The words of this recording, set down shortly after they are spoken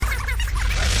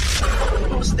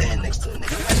next to a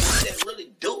nigga that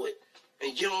really do it,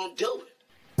 and you don't do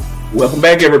it. Welcome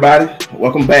back, everybody.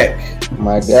 Welcome back.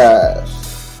 My gosh.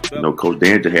 You know, Coach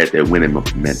Dan just had that winning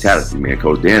mentality, man.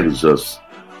 Coach Dan was just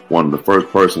one of the first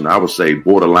person, I would say,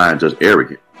 borderline just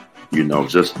arrogant. You know,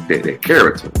 just that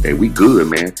character. Hey, we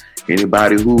good, man.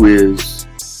 Anybody who is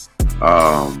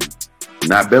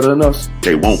not better than us,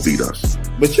 they won't beat us.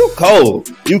 But you cold.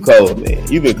 You cold, man.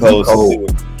 You've been cold since we were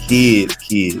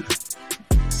kids.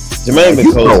 Jermaine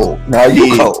been cold. Now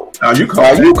you cold. Now you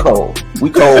cold. Now you cold. We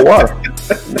cold water.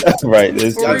 Right.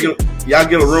 Y'all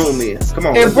get a room then. Come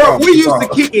on. And bro, we used to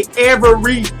kick it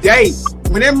every day.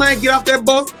 When that man get off that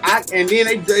bus, and then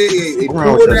they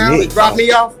pull it out and drop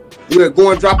me off, we'll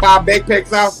go and drop our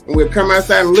backpacks off, and we'll come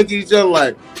outside and look at each other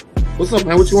like, "What's up,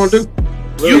 man? What you want to do?"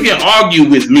 Really? You can argue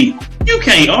with me. You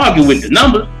can't argue with the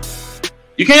number.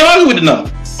 You can't argue with the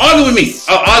number. Argue with me.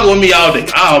 Argue with me all day.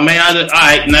 Oh man, all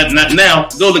right. Not now.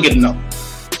 Go look at the number.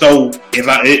 So if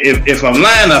I'm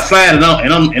lying, I fly it up,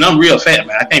 and I'm real fat,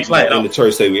 man. I can't fly it up. In the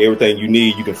church say everything you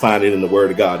need, you can find it in the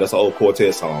Word of God. That's an old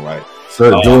Cortez song, right?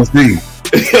 So George D.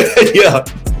 Yeah.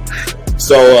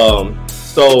 So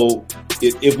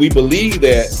if we believe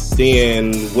that,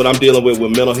 then what I'm dealing with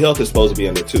mental health is supposed to be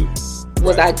in there too.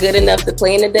 Was I good enough to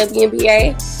play in the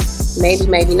WNBA? Maybe,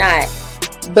 maybe not.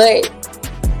 But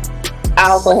I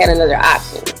also had another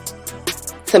option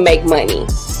to make money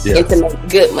and to make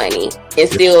good money and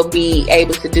still be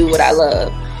able to do what I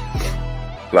love.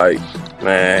 Like,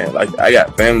 man, like I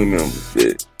got family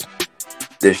members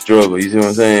that struggle, you see what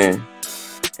I'm saying?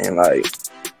 And like,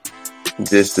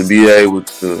 just to be able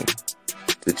to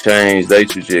change their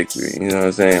trajectory, you know what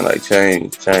I'm saying? Like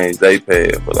change their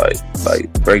path, but like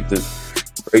break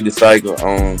the cycle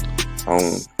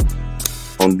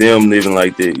on them living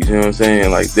like that. You see what I'm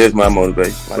saying? Like that's my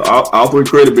motivation. Like, so all three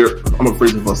credit bear. I'm gonna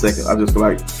freeze it for a second. I just feel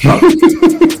like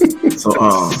so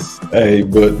hey,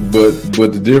 but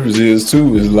the difference is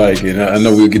too is like, and I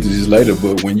know we'll get to this later,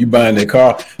 but when you buying that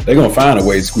car, they're gonna find a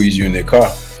way to squeeze you in that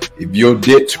car. If your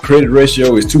debt to credit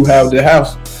ratio is too high with the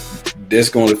house, that's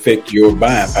gonna affect your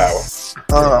buying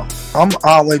power. I'm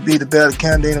always be the better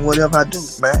candidate in whatever I do,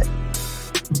 man.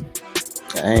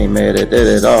 I ain't mad at that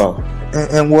at all.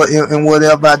 And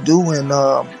whatever I do,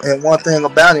 and one thing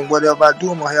about it, whatever I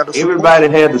do, I'm gonna have the support. Everybody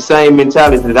has the same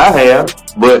mentality that I have,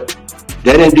 but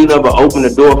that didn't do nothing but open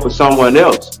the door for someone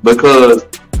else, because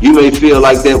you may feel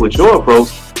like that with your approach,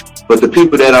 but the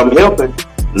people that I'm helping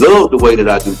love the way that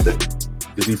I do things.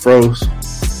 Is he froze?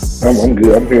 I'm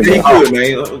good. I'm here. He's good,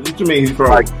 man. What you mean he's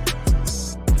froze?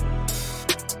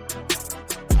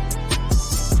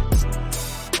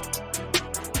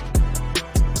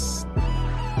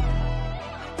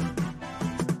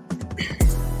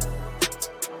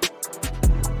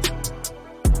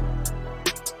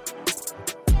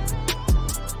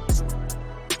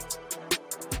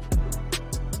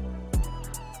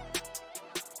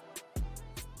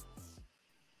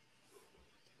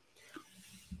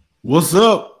 What's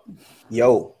up?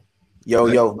 Yo.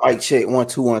 Mic check 1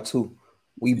 2 1 2.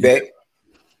 We back.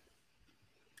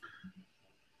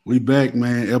 We back,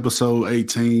 man. Episode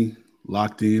 18,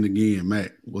 locked in again.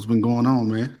 Mac, what's been going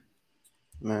on, man?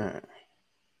 Man,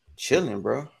 chilling,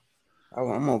 bro.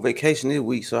 I'm on vacation this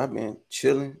week, so I've been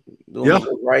chilling, doing a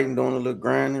little writing, doing a little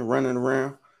grinding, running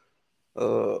around,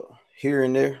 here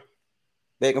and there,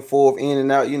 back and forth, in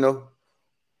and out, you know.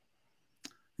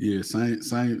 Yeah, same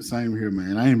here,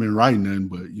 man. I ain't been writing nothing,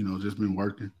 but just been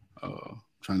working,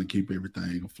 trying to keep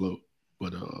everything afloat.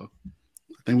 But I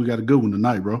think we got a good one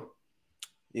tonight, bro.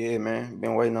 Yeah, man.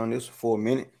 Been waiting on this for a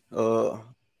minute.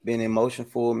 Been in motion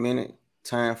for a minute.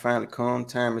 Time finally come.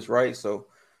 Time is right. So,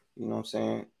 you know what I'm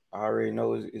saying? I already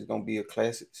know it's gonna be a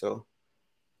classic. So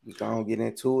we gonna get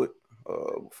into it.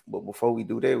 But before we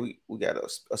do that, we got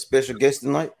a special guest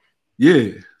tonight.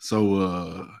 Yeah.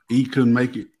 So E couldn't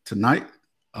make it tonight.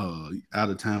 Out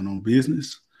of town on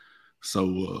business,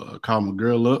 so called my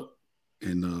girl up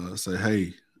and say,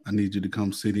 hey, I need you to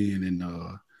come sit in and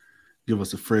give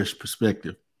us a fresh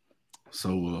perspective.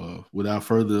 So without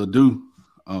further ado,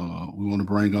 we want to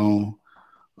bring on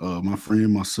my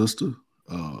friend, my sister,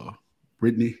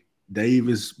 Brittany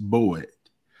Davis Boyd.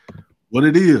 What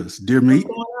it is, dear me. What's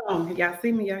going on? Y'all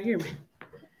see me? Y'all hear me?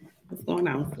 What's going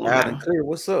on? Loud and clear.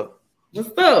 What's up?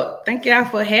 What's up? Thank y'all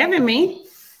for having me.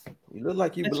 You look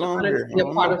like you belong here.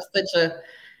 You're part of such a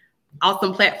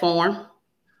awesome platform.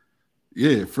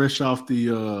 Yeah, fresh off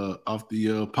the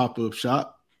pop-up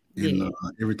shop and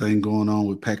everything going on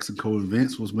with Pax & Co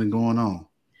events. What's been going on?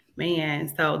 Man,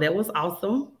 so that was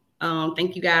awesome.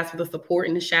 Thank you guys for the support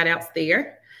and the shout outs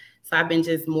there. So I've been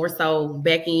just more so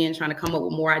back in trying to come up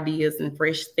with more ideas and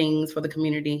fresh things for the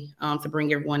community to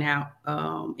bring everyone out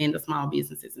and the small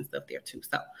businesses and stuff there too.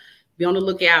 So be on the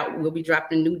lookout. We'll be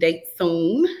dropping a new date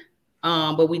soon.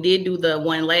 But we did do the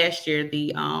one last year,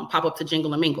 the pop up to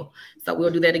Jingle and Mingle. So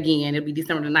we'll do that again. It'll be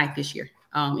December the 9th this year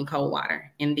in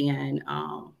Coldwater. And then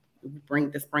bring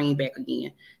the spring back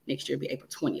again. Next year will be April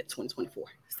 20th, 2024.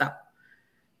 So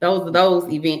those are those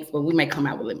events, but we may come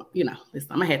out with them,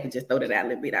 listen, I'm gonna have to just throw that out a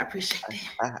little bit. I appreciate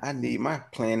that. I need my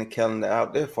planning calendar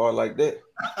out there far like that.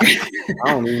 I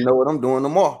don't even know what I'm doing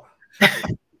tomorrow.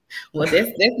 Well,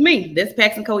 that's me. That's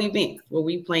Pax and Co events where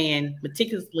we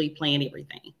meticulously plan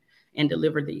everything and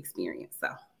deliver the experience. So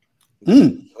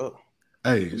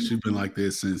Hey, she's been like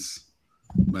this since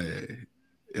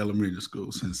elementary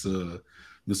school, since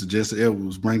Mr. Jesse Edwards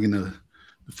was bringing the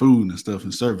food and stuff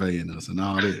and surveying us and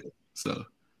all that. So,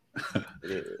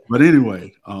 but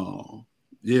anyway,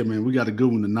 yeah, man, we got a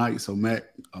good one tonight. So, Mac,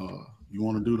 you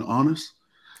want to do the honors?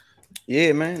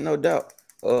 Yeah, man, no doubt.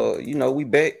 We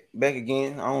back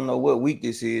again. I don't know what week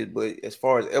this is, but as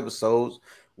far as episodes,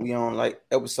 we on like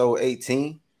episode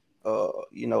 18.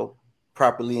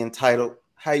 Properly entitled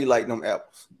 "How You Like Them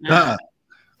Apples."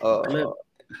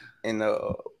 And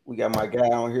we got my guy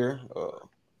on here.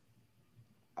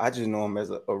 I just know him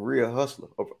as a real hustler,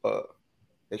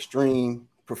 extreme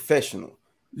professional,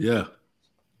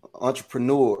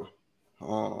 entrepreneur,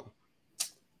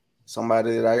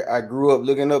 somebody that I grew up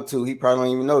looking up to. He probably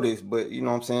don't even know this, but you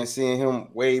know what I'm saying, seeing him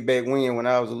way back when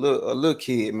I was a little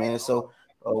kid, man. So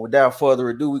without further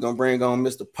ado, we're gonna bring on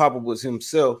Mr. Poppables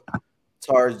himself,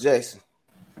 Taurus Jackson.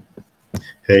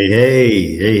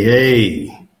 Hey.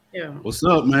 Yeah. What's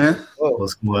up, man?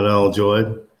 What's going on,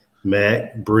 Jordan,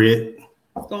 Mac, Britt?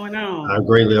 What's going on? I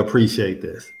greatly appreciate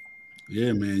this.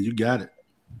 Yeah, man, you got it.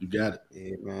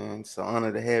 Yeah, man. It's an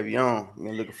honor to have you on. I've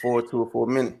been looking forward to it for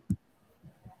a minute.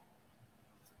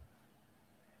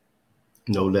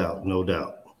 No doubt.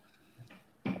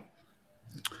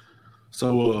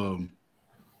 So,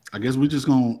 I guess we're just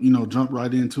gonna, jump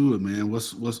right into it, man.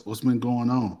 What's been going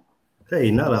on?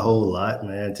 Hey, not a whole lot,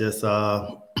 man. Just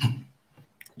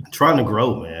trying to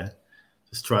grow, man.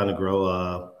 Just trying to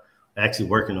grow. Actually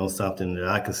working on something that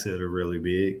I consider really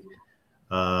big,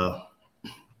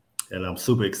 and I'm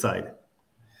super excited.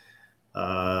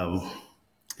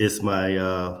 It's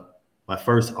my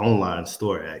first online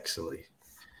store, actually,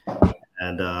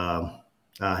 and I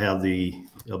have the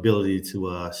ability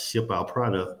to ship our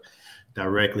product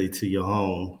directly to your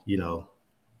home,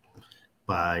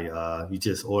 by you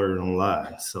just order it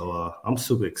online. So I'm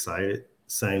super excited.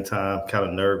 Same time, kind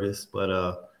of nervous,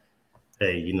 but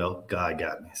hey, God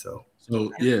got me. So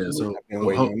yeah. So I've been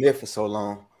waiting there for so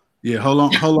long. Yeah, hold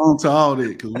on to all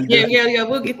that. Yeah,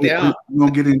 we'll get there. We're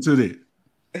gonna get into that.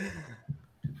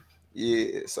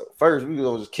 Yeah. So first, we're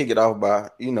gonna just kick it off by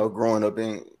growing up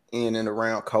in and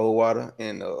around Coldwater,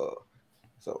 and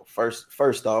so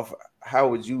first off, how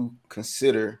would you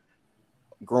consider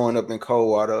growing up in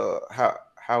Coldwater?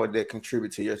 How would that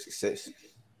contribute to your success?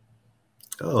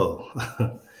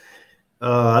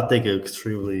 I think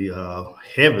extremely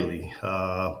heavily.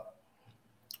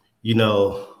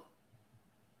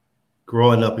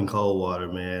 Growing up in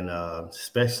Coldwater, man,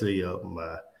 especially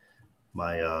my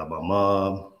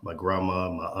mom, my grandma,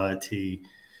 my auntie,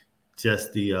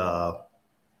 just the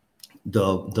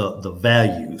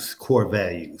values, core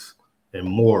values and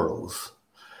morals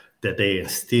that they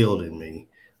instilled in me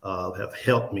have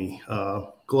helped me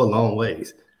go a long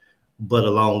ways. But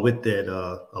along with that,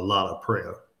 a lot of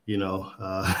prayer,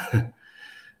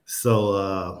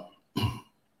 So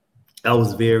I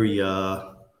was very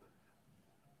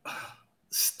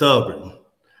stubborn,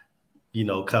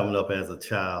 coming up as a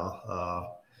child,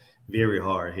 very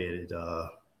hard-headed,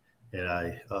 and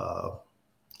I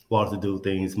wanted to do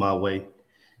things my way,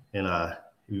 and I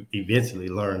eventually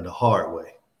learned the hard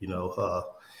way.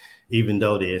 Even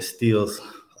though they instilled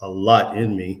a lot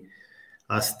in me,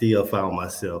 I still found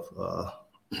myself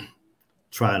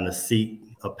trying to seek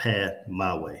a path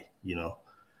my way,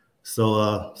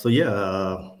 So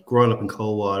growing up in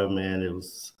Coldwater, man, it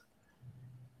was.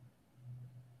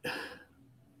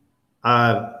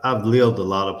 I've lived a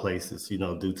lot of places, due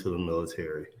to the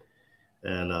military,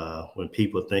 and when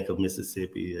people think of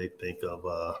Mississippi, they think of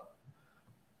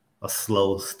a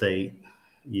slow state,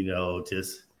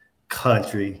 just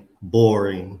country,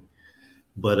 boring,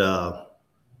 but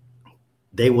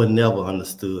they would never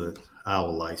understood our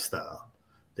lifestyle.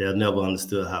 They never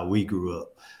understood how we grew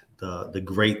up, the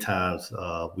great times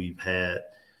we've had,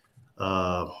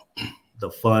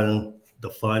 the fun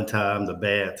time, the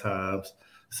bad times.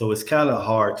 So it's kind of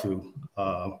hard to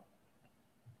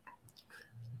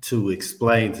to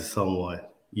explain to someone,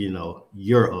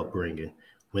 your upbringing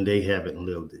when they haven't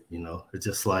lived it. It's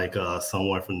just like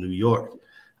someone from New York.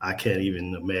 I can't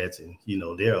even imagine,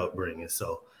 their upbringing.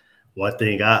 So one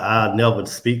thing I never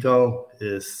speak on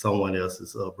is someone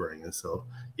else's upbringing. So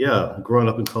yeah, growing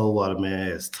up in Coldwater, man,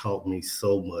 has taught me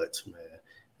so much, man.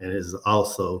 And it's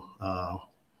also, I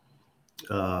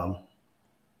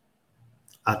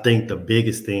think the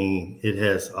biggest thing it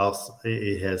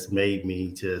has made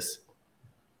me just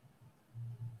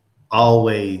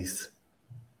always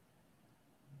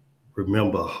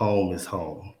remember home is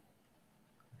home.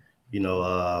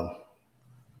 I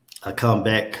come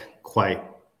back quite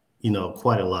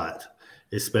a lot,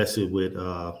 especially with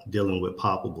dealing with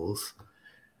poppables,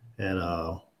 and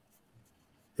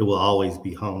it will always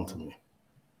be home to me.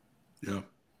 Yeah.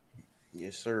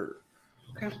 Yes, sir.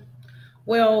 Okay.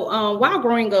 Well, while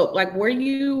growing up, like, can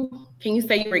you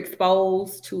say you were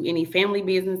exposed to any family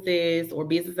businesses or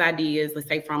business ideas, let's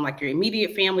say from like your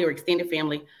immediate family or extended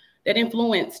family, that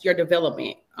influenced your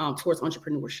development towards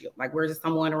entrepreneurship? Like, was there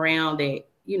someone around that,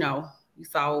 you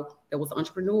saw that was an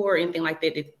entrepreneur or anything like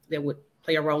that would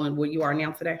play a role in where you are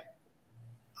now today?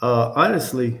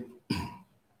 Honestly,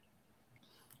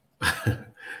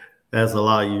 as a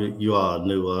lot of you all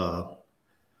knew,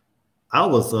 I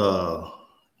was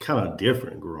kind of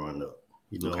different growing up.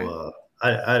 Okay.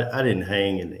 I didn't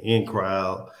hang in the in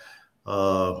crowd.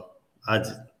 I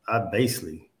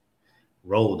basically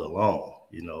rolled along.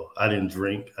 I didn't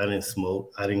drink, I didn't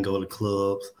smoke, I didn't go to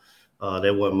clubs.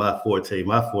 That wasn't my forte.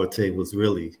 My forte was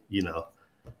really,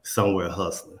 somewhere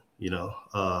hustling.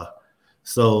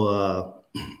 So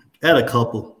had a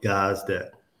couple guys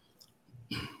that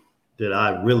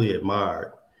I really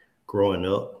admired growing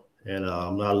up, and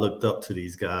I looked up to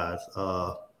these guys.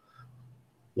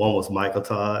 One was Michael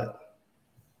Todd,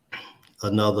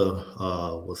 another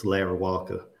was Larry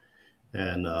Walker,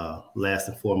 and last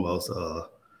and foremost,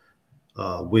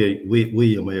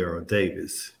 William Errol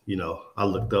Davis. I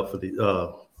looked up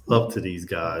to these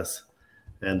guys,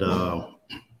 and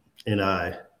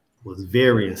I was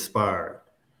very inspired,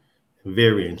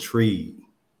 very intrigued,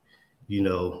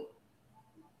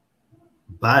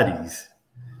 by these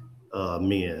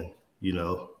men,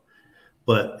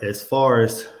 But as far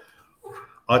as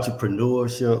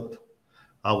entrepreneurship,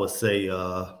 I would say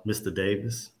Mr.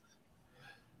 Davis.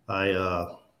 I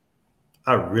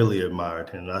really admired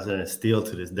him, and still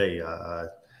to this day, I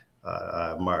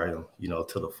admire him,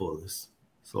 to the fullest.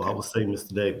 So I would say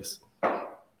Mr. Davis.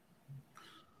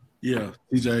 Yeah,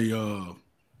 TJ.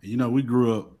 We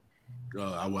grew up.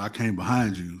 I came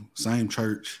behind you, same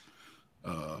church.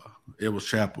 It was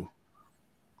chapel.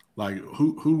 Like,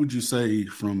 who would you say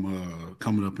from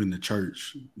coming up in the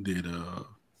church that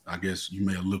I guess you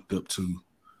may have looked up to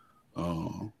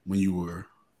when you were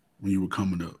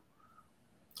coming up?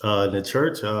 In the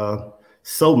church,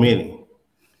 so many.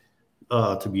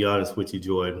 To be honest with you,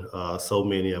 Jordan, so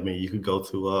many. I mean, you could go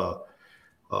to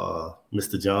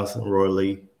Mr. Johnson, Roy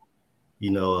Lee.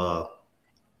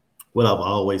 What I've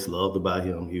always loved about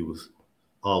him, he was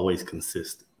always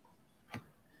consistent.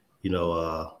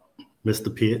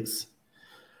 Mr. Pitts,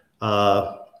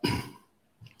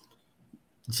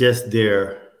 just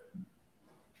their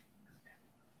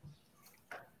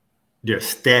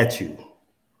statue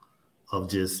of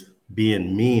just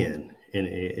being men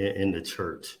in the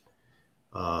church,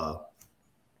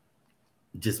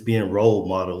 just being role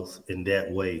models in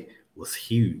that way was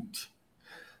huge.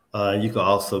 You could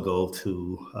also go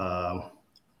to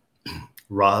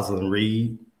Rosalind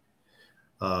Reed.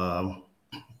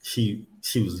 She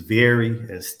was very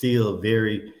and still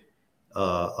very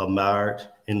admired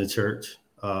in the church.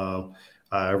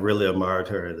 I really admired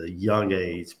her at a young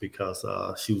age because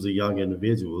she was a young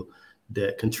individual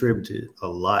that contributed a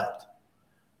lot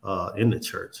in the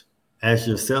church, as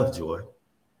yourself, Joy.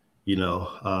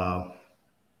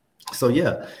 So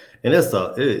yeah, and it's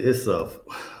a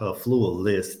fluid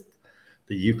list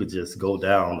that you could just go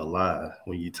down the line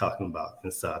when you're talking about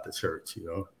inside the church.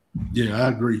 Yeah, I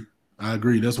agree.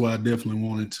 That's why I definitely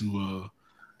wanted to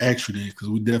ask you that, because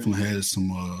we definitely had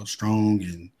some strong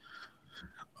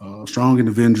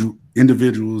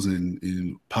individuals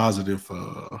and positive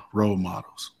role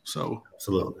models. So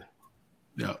absolutely,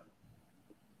 yeah.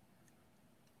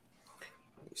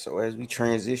 So as we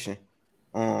transition,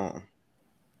 talk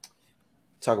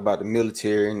about the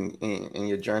military and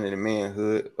your journey to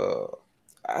manhood.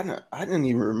 I didn't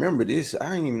even remember this.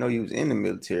 I didn't even know you was in the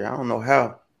military. I don't know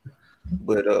how.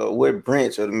 But what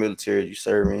branch of the military did you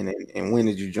serve in, and when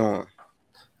did you join?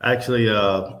 Actually,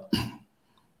 I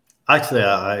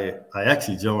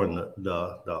actually joined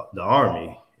the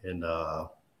Army in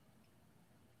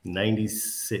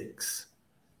 '96.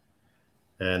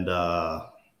 And I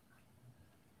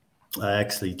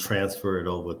actually transferred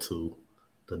over to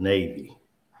the Navy.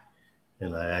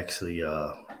 And I actually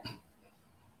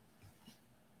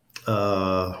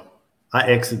I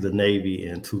exited the Navy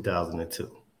in 2002.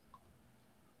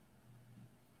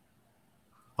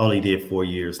 Only did 4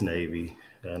 years Navy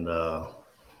and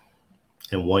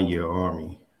 1 year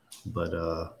Army. But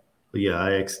yeah,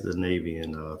 I exited the Navy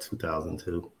in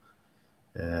 2002.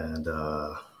 And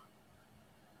the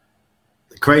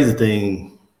crazy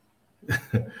thing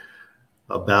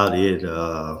about it,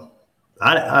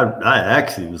 I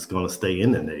actually was going to stay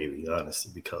in the Navy,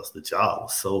 honestly, because the job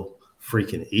was so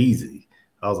freaking easy.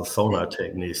 I was a sonar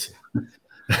technician.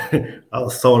 I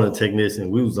was a sonar technician.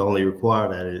 We was only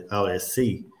required out at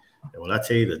sea. And when I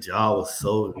tell you the job was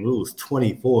so, it was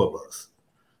 24 of us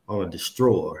on a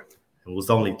destroyer. It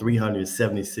was only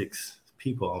 376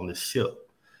 people on the ship.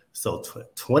 So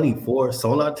 24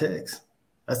 sonar techs,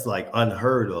 that's like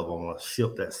unheard of on a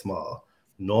ship that small.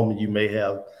 Normally you may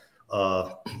have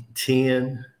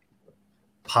 10,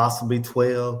 possibly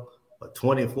 12, but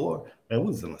 24. Man, we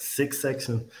was in a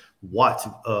 6-section watch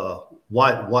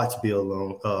bill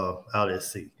on out at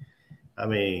sea. I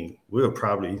mean, we were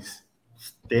probably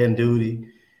stand duty,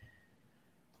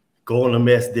 go on the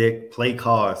mess deck, play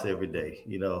cards every day,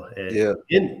 you know.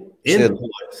 And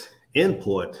in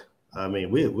port, I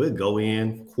mean, we'll go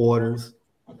in quarters,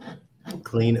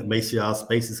 clean it, make sure our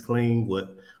space is clean with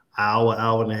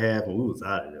hour and a half, and we was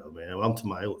out of there, man. I'm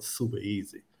talking about it was super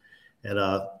easy. And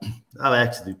I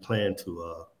actually planned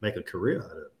to make a career out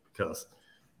of it because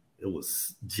it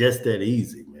was just that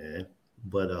easy, man.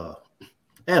 But I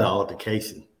had an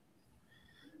altercation,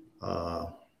 kind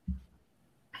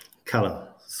of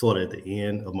sort of at the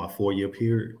end of my 4-year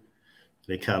period.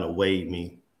 They kind of weighed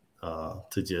me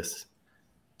to just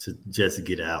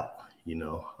get out, you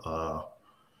know.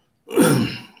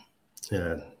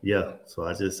 And yeah, so I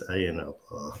ended up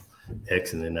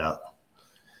exiting out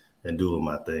and doing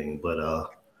my thing. But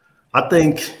I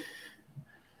think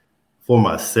for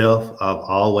myself, I've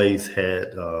always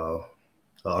had an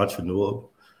entrepreneurial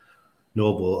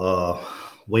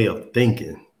way of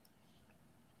thinking.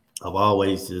 I've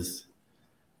always just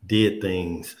did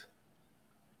things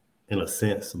in a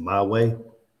sense my way.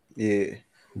 Yeah.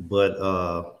 But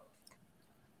I've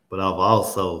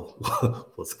also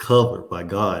was covered by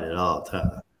God at all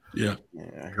times. Yeah.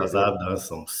 Because I've done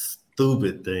some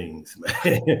stupid things,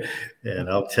 man. And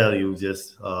I'll tell you,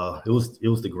 just it was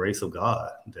the grace of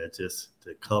God that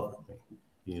covered me,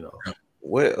 you know.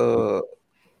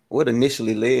 What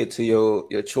initially led to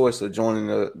your choice of joining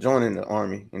the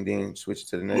Army and then switching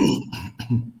to the Navy?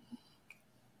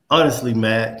 Honestly,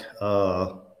 Mac,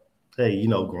 hey, you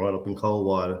know, growing up in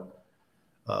Coldwater,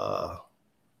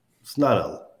 it's not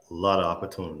a lot of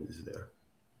opportunities there.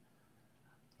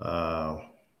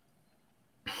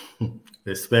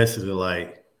 Especially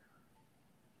like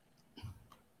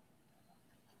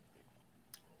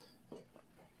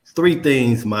three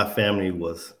things my family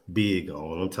was big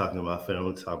on. When I'm talking about family,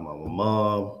 I'm talking about my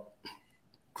mom,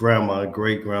 grandma,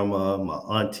 great grandma, my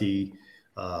auntie,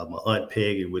 my Aunt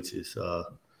Peggy, which is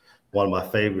one of my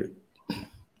favorite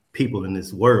people in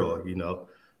this world, you know,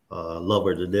 love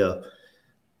her to death.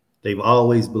 They've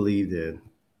always believed in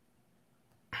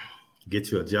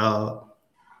get you a job,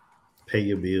 pay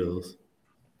your bills,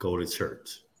 go to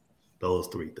church. Those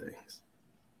three things.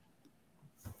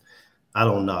 I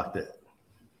don't knock that.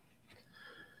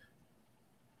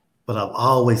 But I've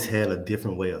always had a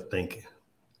different way of thinking.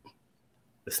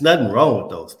 There's nothing wrong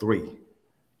with those three.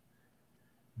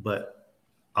 But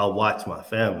I watch my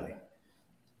family,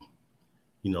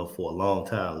 you know, for a long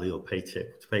time, live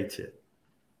paycheck to paycheck,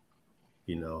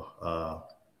 you know,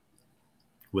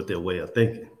 with their way of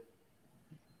thinking.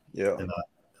 Yeah. And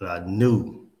I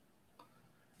knew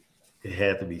it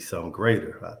had to be something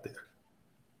greater out there.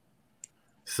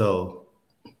 So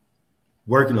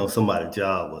working on somebody's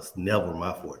job was never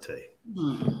my forte.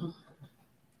 Mm-hmm.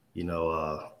 You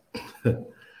know,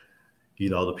 you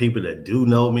know, the people that do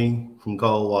know me from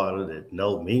Coldwater, that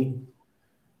know me,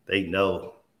 they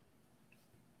know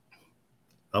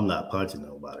I'm not punching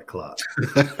nobody clock.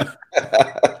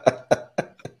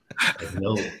 They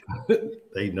know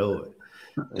it. They know it.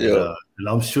 Yeah. And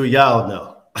I'm sure y'all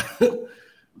know.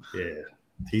 Yeah.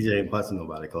 TJ ain't punching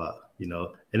nobody clock, you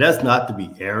know. And that's not to be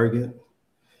arrogant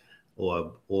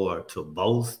or to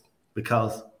boast,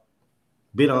 because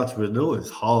being an entrepreneur is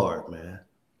hard, man.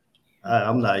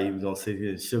 I'm not even gonna sit here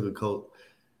and sugarcoat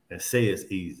and say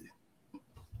it's easy.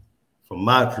 From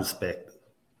my perspective,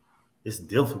 it's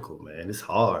difficult, man. It's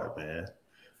hard, man.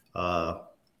 And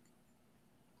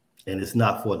it's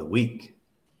not for the weak.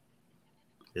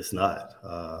 It's not.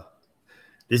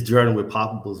 this journey with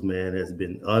Poppables, man, has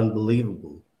been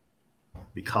unbelievable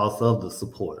because of the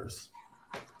supporters.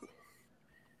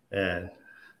 And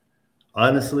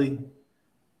honestly,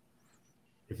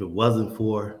 if it wasn't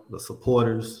for the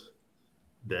supporters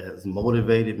that has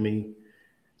motivated me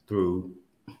through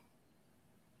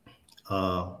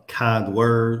kind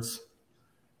words,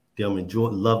 them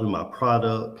loving my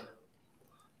product,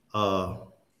 I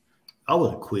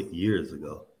would have quit years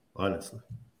ago, honestly,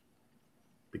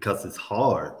 because it's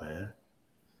hard, man.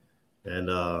 And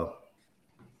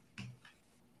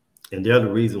they're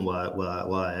the reason why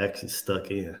I actually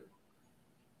stuck in.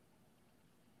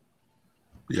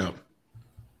 Yeah.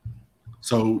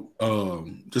 So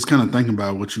just kind of thinking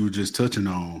about what you were just touching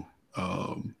on,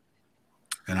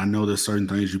 and I know there's certain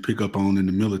things you pick up on in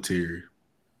the military,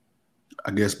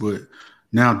 I guess, but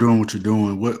now doing what you're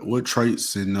doing, what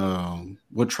traits and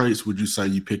what traits would you say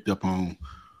you picked up on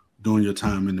during your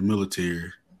time in the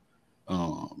military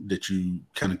that you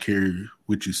kind of carry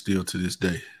with you still to this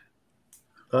day?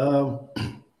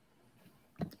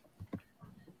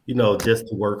 Just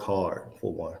to work hard,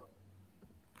 for one.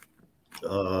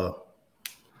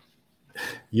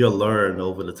 You'll learn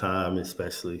over the time,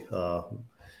 especially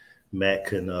Matt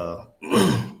can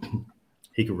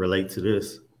he can relate to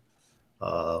this.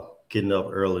 Getting up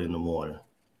early in the morning,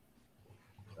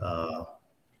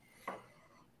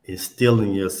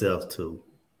 instilling yourself to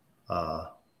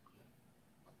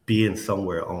being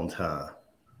somewhere on time.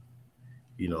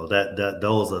 That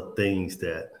those are things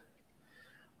that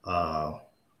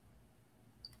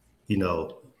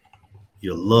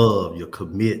your love, your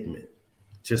commitment,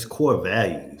 just core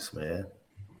values, man.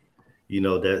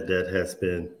 That has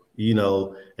been, and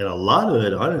a lot of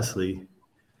it, honestly,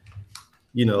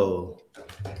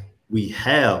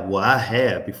 I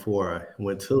had before I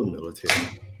went to the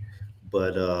military,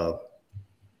 but a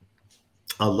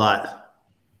lot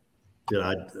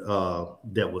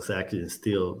that was actually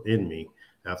instilled in me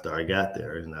after I got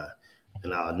there, and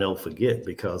I'll never forget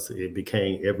because it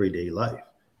became everyday life.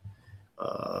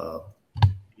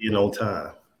 Being on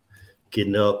time,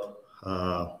 getting up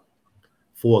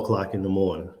 4 o'clock in the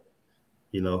morning,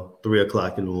 3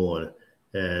 o'clock in the morning,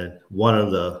 and one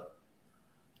of the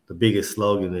biggest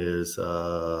slogan is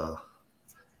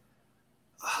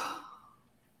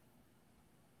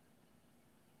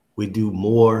we do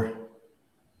more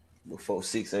before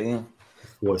 6 a.m.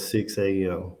 Before 6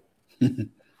 a.m.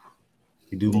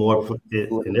 We do more for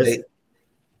it, and that's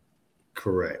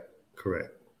correct.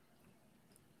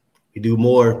 We do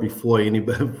more before 6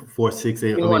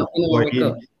 a.m.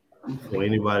 Before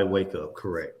anybody wake up.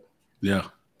 Correct. Yeah.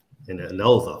 And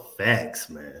those are facts,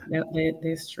 man.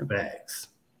 That's true. Facts.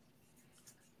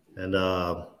 And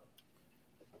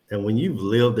when you've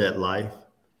lived that life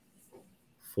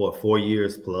for 4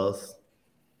 years plus,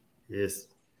 it's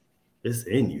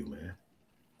in you, man.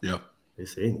 Yeah.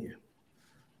 It's in you.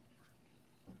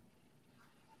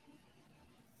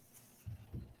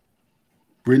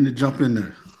 Brittany, jump in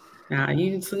there. Nah,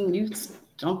 you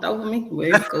jumped over me.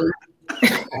 Well, it's cool.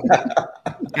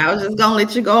 I was just gonna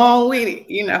let you go on with it,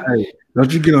 Hey,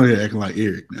 don't you get on here acting like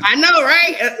Eric. Now. I know,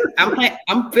 right?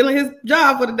 I'm feeling his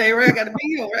job for the day, right? I gotta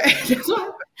be here, right?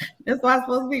 That's why I'm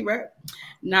supposed to be, right?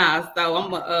 Nah,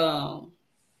 so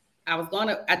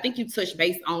I think you touched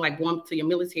base on like going to your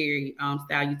military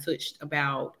style. You touched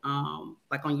about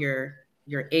like on your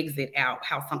exit out,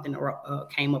 how something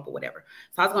came up or whatever.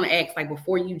 So I was gonna ask, like,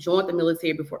 before you joined the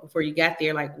military, before you got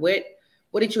there, like what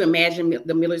did you imagine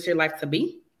the military life to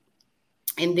be?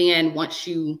 And then once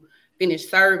you finished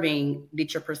serving,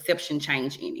 did your perception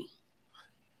change any?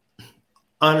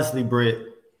 Honestly,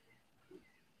 Britt,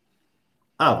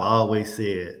 I've always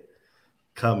said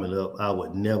coming up, I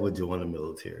would never join the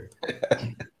military.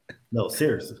 No,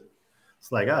 seriously.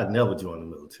 It's like I'd never join the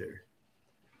military.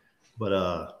 But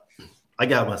I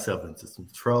got myself into some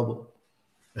trouble.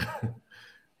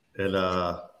 and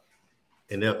that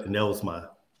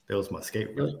was my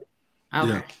escape route. Okay.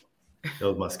 Yeah. That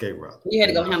was my escape route. You had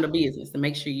to go handle business to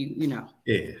make sure you know.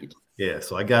 Yeah.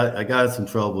 So I got in some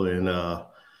trouble, and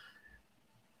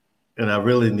I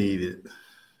really needed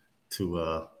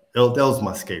to. That was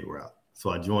my escape route.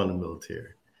 So I joined the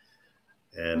military,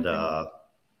 and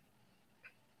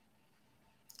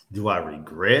do I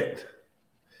regret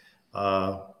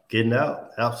getting out?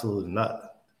 Absolutely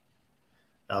not.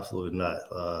 Absolutely not.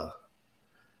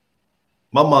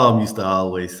 My mom used to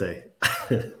always say,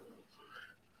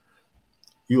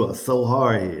 you are so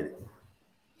hard-headed,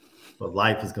 but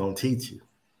life is going to teach you.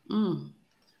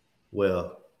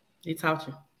 Well, he taught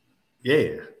you.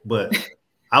 Yeah, but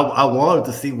I wanted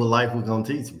to see what life was going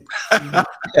to teach me.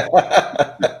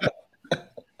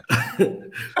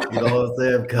 You know what I'm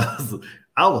saying? Because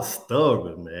I was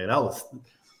stubborn, man. I was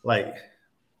like,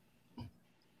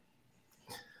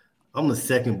 I'm the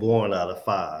second born out of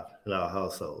 5 in our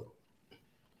household.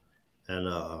 And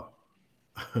I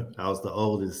was the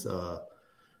oldest son,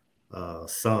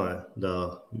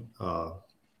 the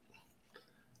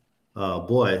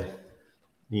boy,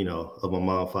 of my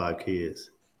mom 5 kids.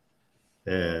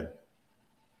 And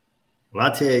when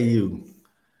I tell you,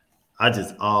 I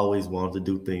just always wanted to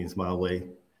do things my way.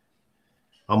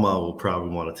 My mom would probably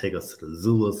want to take us to the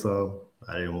zoo or something.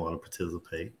 I didn't want to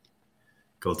participate.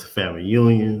 Go to family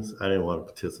reunions. I didn't want to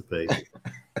participate.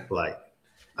 Like,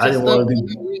 I didn't want to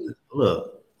do.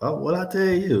 Look, what I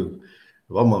tell you,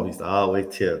 my mom used to always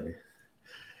tell me,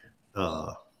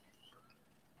 a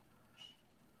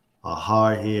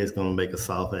hard head is gonna make a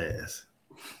soft ass.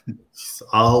 She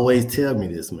always tell me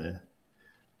this, man.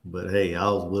 But hey, I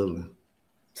was willing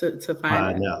to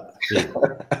find out.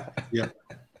 Yeah.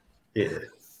 Yeah.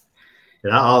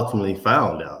 And I ultimately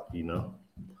found out,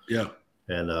 Yeah.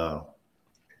 And I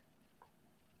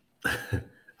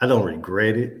don't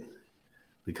regret it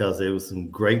because there was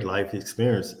some great life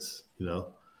experiences,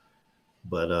 But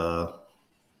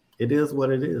it is what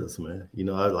it is, man.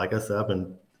 Like I said, I've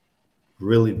been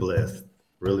really blessed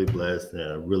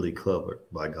and really covered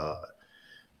by God.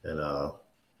 And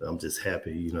I'm just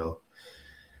happy,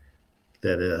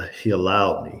 that he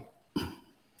allowed me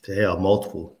to have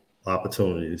multiple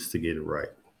opportunities to get it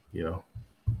right, Yeah.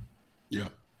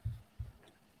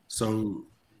 So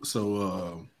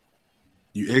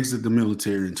you exit the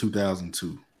military in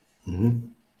 2002. Mm-hmm.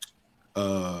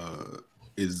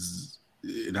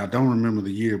 And I don't remember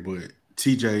the year, but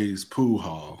TJ's pool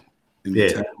hall in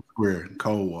the Town Square in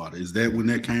Coldwater. Is that when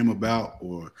that came about,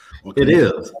 or it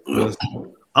is? I'm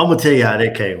gonna tell you how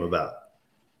that came about.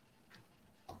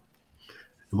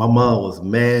 My mom was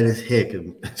mad as heck,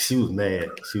 and she was mad.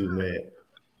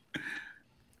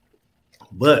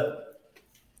 But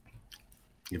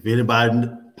if anybody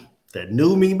that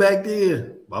knew me back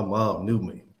then, my mom knew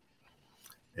me,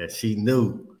 and she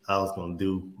knew I was gonna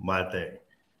do my thing.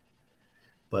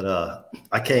 But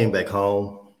I came back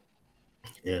home,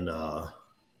 and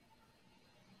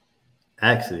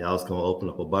actually, I was gonna open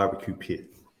up a barbecue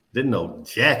pit. Didn't know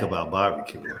jack about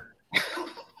barbecue.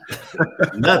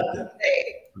 Nothing.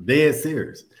 Dead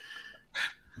serious.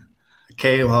 I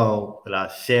came home and I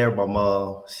shared my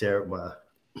mom, shared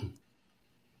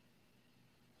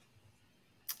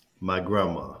my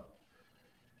grandma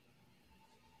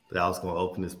that I was gonna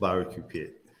open this barbecue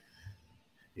pit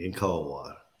in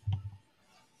Coldwater.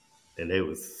 And they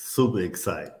was super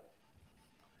excited.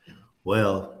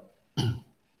 Well,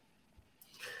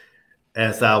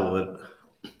 as I would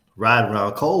ride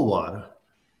around Coldwater,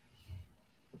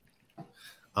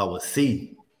 I would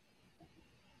see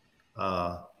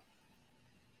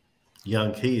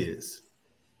young kids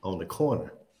on the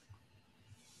corner.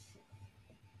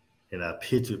 And I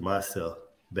pictured myself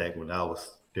back when I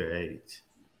was their age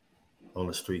on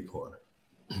the street corner.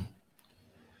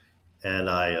 And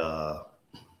I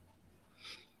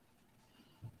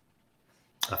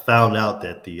found out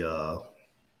that the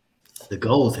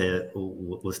goals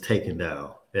was taken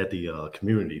down at the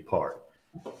community park.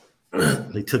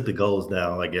 They took the goals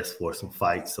down, I guess, for some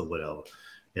fights or whatever.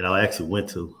 And I actually went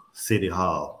to City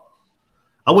Hall.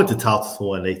 I went to talk to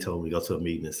someone. They told me to go to a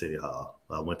meeting in City Hall.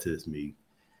 I went to this meeting,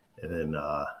 and then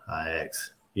I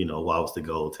asked, why was the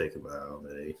goal taken down?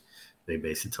 And they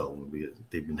basically told me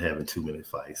they've been having too many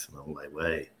fights. And I'm like, well,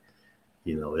 hey,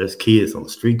 there's kids on the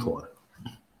street corner.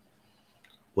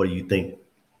 What do you think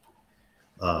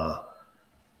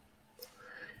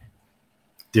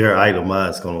their idle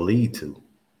mind is going to lead to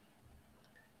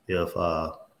if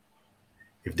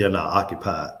they're not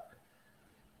occupied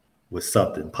with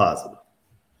something positive?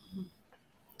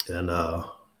 And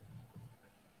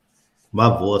my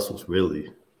voice was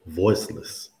really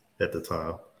voiceless at the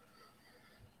time.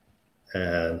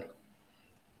 And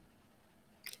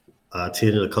I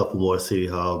attended a couple more City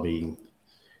Hall meetings,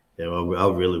 and I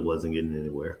really wasn't getting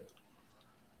anywhere.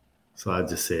 So I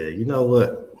just said, you know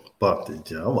what? Bump this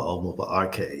job. I'm going to open up an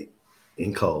arcade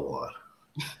in Coldwater.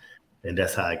 And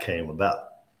that's how it came about.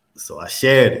 So I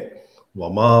shared it with my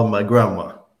mom, my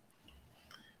grandma.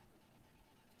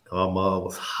 My mom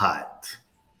was hot.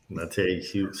 And I tell you,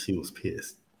 she was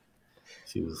pissed.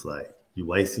 She was like, "You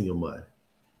wasting your money."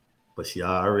 But she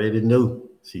already knew.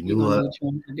 She knew her.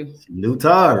 She knew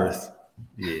Taurus.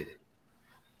 Yeah.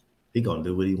 He gonna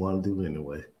do what he want to do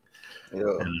anyway.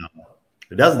 Yeah.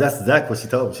 And that's exactly what she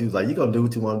told me. She was like, "You're gonna do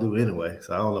what you want to do anyway."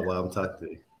 So I don't know why I'm talking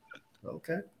to you.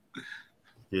 Okay.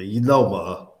 Yeah,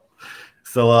 Ma.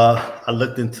 So I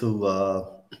looked into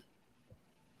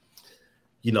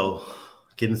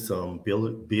getting some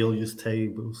billiards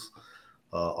tables,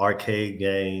 arcade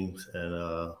games, and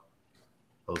I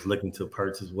was looking to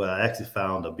purchase. Well, I actually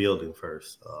found a building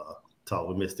first. Talked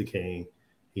with Mr. King.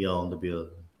 He owned the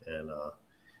building, and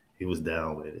he was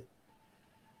down with it.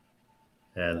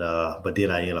 And but then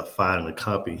I ended up finding a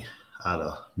company out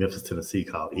of Memphis, Tennessee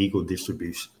called Eagle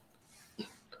Distribution,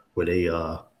 where they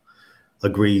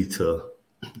agreed to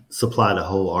supply the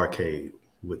whole arcade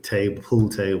with pool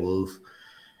tables,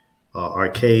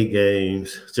 arcade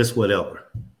games, just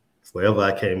whatever. Wherever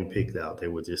I came and picked out, they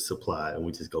would just supply, and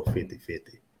we just go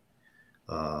 50-50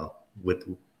 with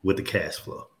the cash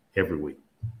flow every week.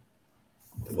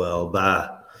 Well, by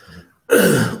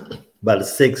the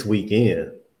 6th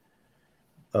weekend,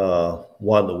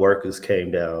 one of the workers came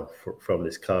down from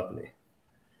this company,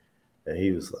 and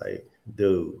he was like,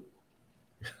 dude,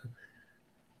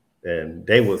 and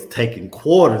they was taking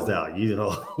quarters out,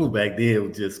 back then it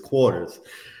was just quarters,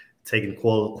 taking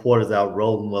quarters out,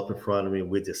 rolling them up in front of me, and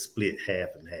we just split half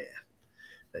and half.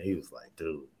 And he was like,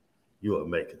 dude, you are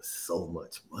making so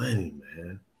much money,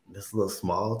 man, in this little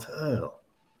small town.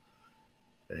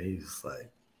 And he was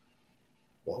like,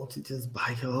 why don't you just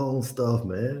buy your own stuff,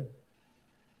 man?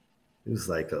 He was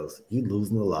like, you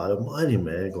losing a lot of money,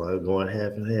 man, going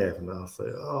half and half. And I was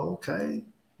like, oh, okay,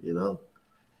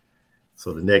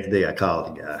 So the next day I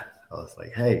called the guy. I was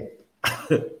like, hey,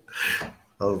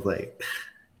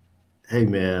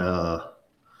 man,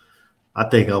 I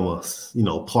think I'm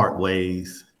gonna, part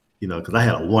ways, because I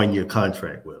had a 1-year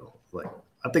contract with him. Like,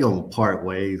 I think I'm gonna part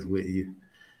ways with you.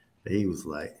 And he was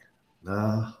like,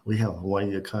 nah, we have a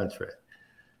 1-year contract.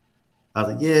 I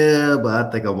was like, yeah, but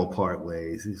I think I'm gonna part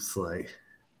ways. He's like,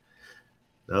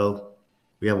 no,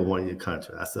 we have a 1-year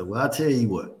contract. I said, well, I'll tell you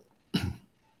what.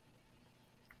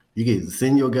 You can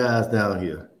send your guys down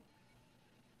here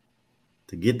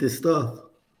to get this stuff,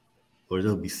 or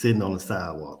they'll be sitting on the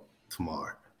sidewalk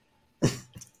tomorrow.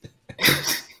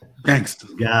 Gangster.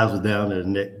 Guys was down there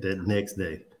that next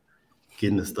day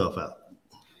getting the stuff out.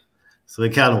 So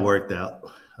it kind of worked out.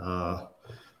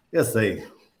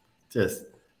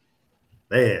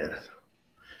 Man,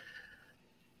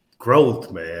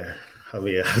 growth, man. I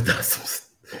mean, I've done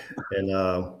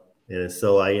some, and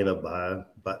so I ended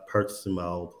up purchasing my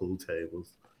own pool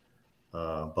tables,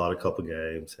 bought a couple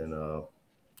games, and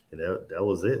that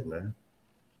was it, man.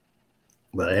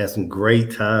 But I had some great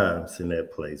times in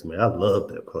that place, man. I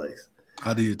loved that place.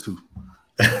 I did too.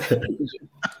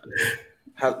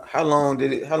 How long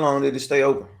did it stay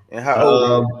open? And how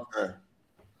old?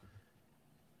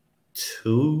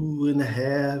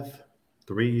 2.5,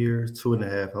 3 years,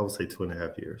 2.5. I would say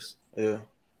 2.5 years. Yeah.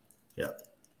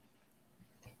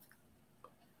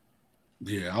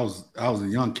 Yeah, I was a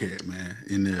young cat, man,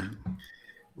 in there.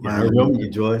 Yeah, I remember you,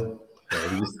 Joy.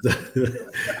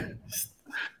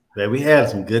 Man, we had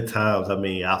some good times. I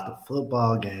mean, after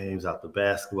football games, after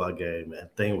basketball game, man,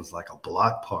 thing was like a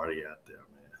block party out there,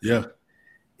 man. Yeah.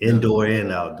 Indoor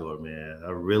and outdoor, man.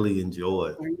 I really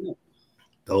enjoyed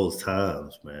those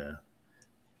times, man.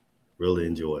 Really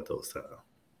enjoyed those times.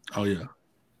 Oh, yeah.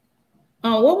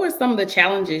 What were some of the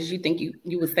challenges you think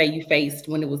you would say you faced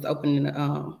when it was opening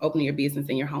your business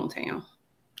in your hometown?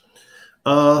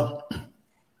 I'm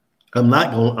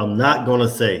not gonna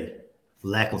say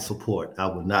lack of support. I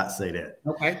would not say that.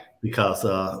 Okay. Because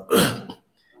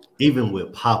even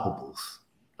with Poppables,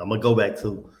 I'm gonna go back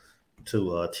to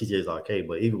TJ's Arcade,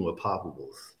 but even with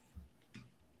Poppables,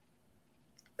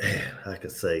 man, I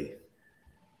could say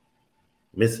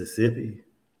Mississippi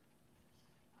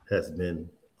has been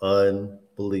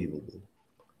unbelievable.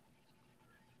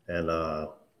 And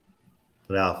I'll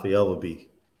forever be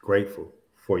grateful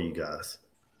for you guys.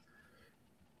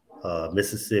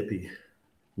 Mississippi,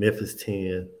 Memphis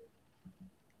 10,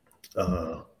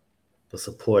 the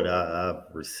support I've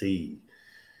received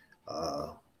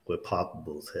with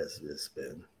Poppables has just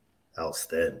been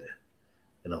outstanding,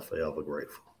 and I'm forever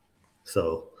grateful.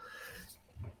 So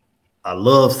I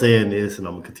love saying this, and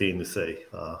I'm gonna continue to say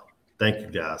thank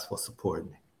you guys for supporting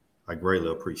me. I greatly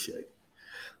appreciate it.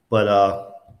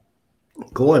 But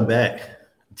going back,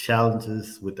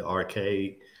 challenges with the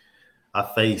arcade, I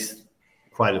faced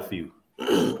quite a few.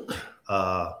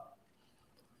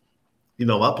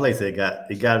 My place it got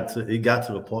to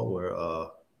the point where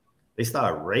they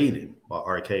started raiding my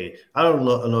arcade. I don't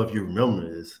know if you remember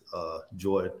this,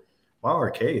 Jordan. My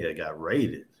arcade had got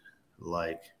raided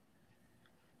like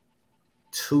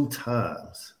 2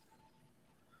 times.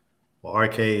 My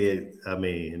arcade, I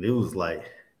mean, it was like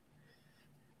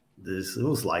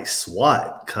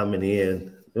SWAT coming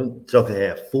in. Joker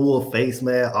had full face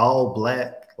mask, all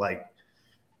black, like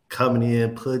coming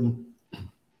in, putting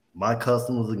my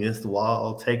customers against the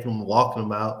wall, taking them, walking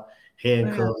them out,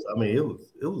 handcuffs. I mean,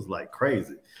 it was like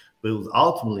crazy, but it was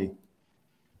ultimately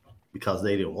because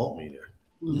they didn't want me there.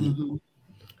 Mm-hmm.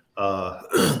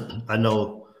 I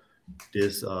know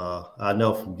this. I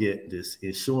know from getting this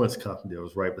insurance company that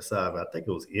was right beside me. I think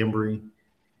it was Embry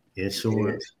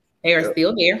Insurance. They are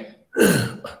still there.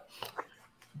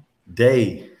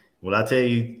 When I tell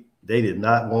you, they did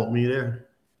not want me there.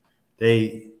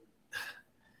 They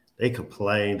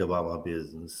complained about my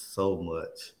business so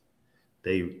much.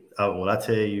 When I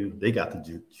tell you, they got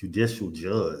the judicial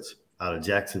judge out of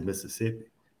Jackson, Mississippi.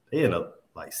 They ended up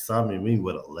like summoning me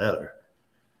with a letter.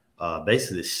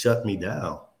 Basically shut me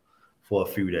down for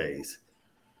a few days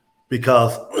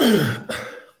because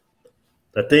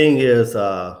the thing is,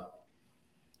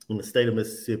 in the state of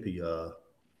Mississippi,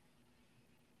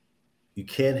 you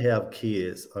can't have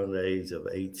kids under the age of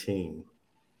 18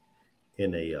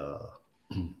 in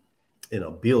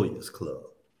a billiards club,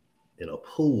 in a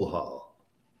pool hall.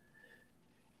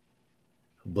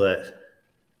 But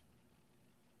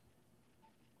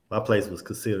my place was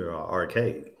considered an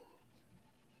arcade.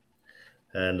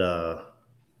 And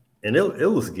it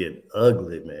was getting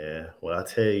ugly, man. When I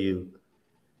tell you,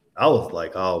 I was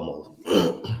like almost,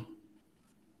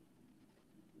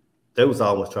 they was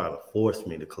almost trying to force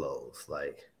me to close.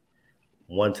 Like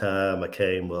one time I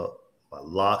came up, my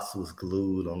locks was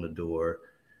glued on the door.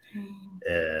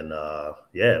 And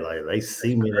like they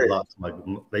cemented locks.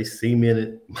 They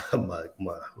cemented my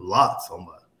locks on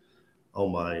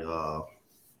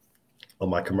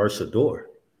my commercial door.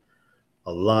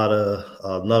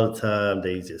 Another time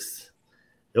they just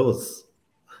it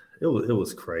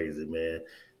was crazy, man.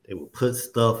 They would put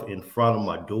stuff in front of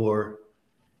my door,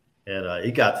 and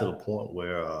it got to the point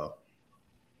where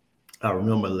I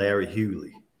remember Larry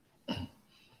Hewley.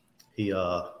 He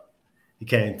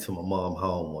came to my mom's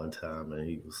home one time, and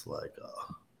he was like,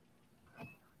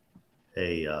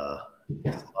 "Hey,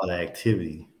 there's a lot of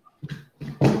activity,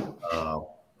 and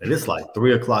it's like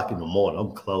 3:00 in the morning.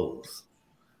 I'm closed."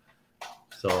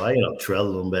 So I ended up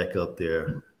trailing them back up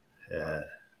there.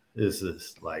 It's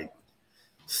just like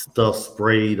stuff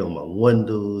sprayed on my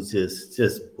windows,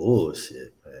 just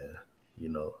bullshit, man. You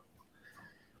know,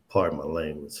 pardon my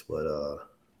language, but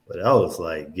I was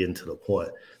like getting to the point.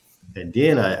 And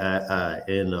then I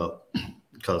ended up,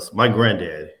 because my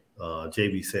granddad,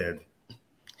 J.B. Sanders,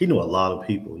 he knew a lot of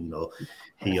people. You know,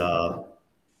 he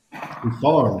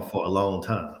farmed for a long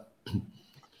time,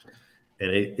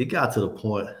 and it got to the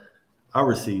point. I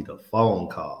received a phone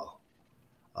call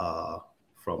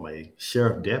from a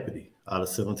sheriff deputy out of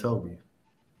San Antonio.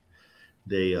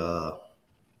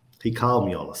 He called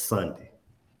me on a Sunday,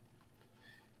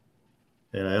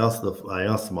 and I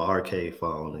answered my arcade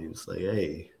phone, and he was like,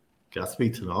 "Hey, can I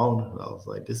speak to the owner?" And I was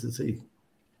like, "This is he."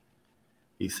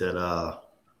 He said,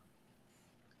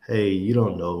 "Hey, you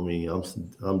don't know me.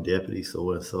 I'm Deputy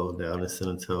so and so down in San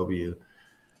Antonio,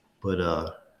 but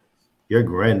your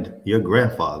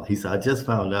grandfather." He said, "I just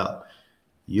found out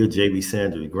you're J.B.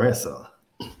 Sanders' grandson."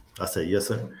 I said, "Yes,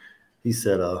 sir." He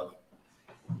said, "Well,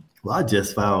 I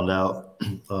just found out."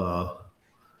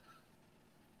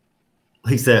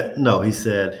 He said, "No." He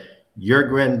said, your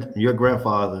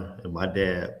grandfather and my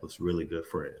dad was really good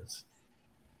friends."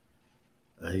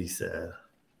 And he said,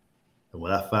 "And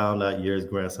when I found out you're his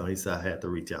grandson," he said, "I had to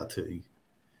reach out to you."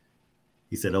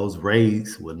 He said, "Those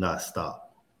raids would not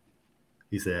stop."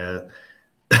 He said,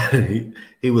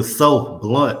 he was so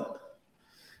blunt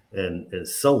and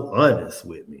so honest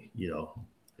with me, you know.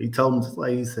 He told me,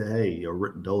 like, he said, "Hey,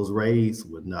 those raids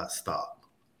would not stop."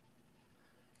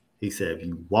 He said, "If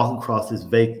you walk across this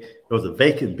there was a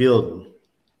vacant building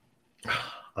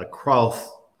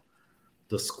across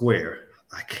the square.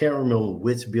 I can't remember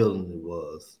which building it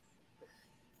was.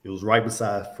 It was right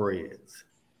beside Fred's.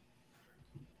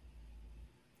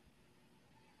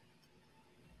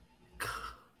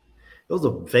 It was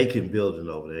a vacant building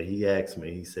over there." He asked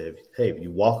me, he said, "Hey, if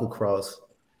you walk across,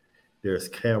 there's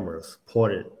cameras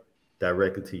pointed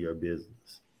directly to your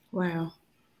business." Wow.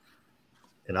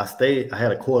 And I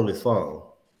had a cordless phone.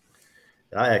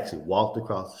 And I actually walked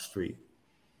across the street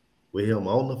with him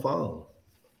on the phone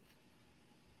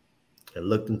and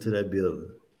looked into that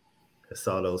building and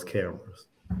saw those cameras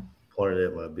pointed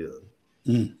at my building.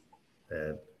 Mm.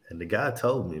 And the guy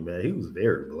told me, man, he was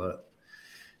very blunt.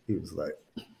 He was like,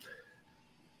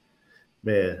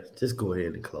 "Man, just go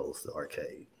ahead and close the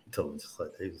arcade." He told me just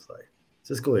like that. He was like,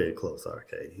 "Just go ahead and close the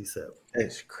arcade." He said,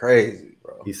 "That's crazy,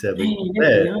 bro." He said,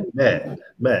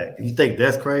 Matt, you think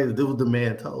that's crazy? This was the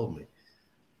man told me.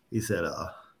 He said,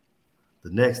 "The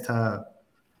next time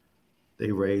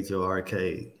they raid your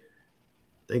arcade,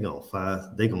 they gonna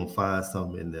find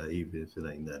something in there, even if it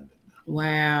ain't nothing.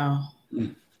 Wow.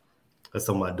 That's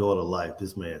on my daughter's life.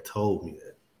 This man told me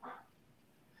that.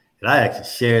 And I actually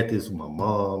shared this with my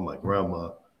mom, my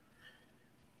grandma,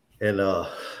 and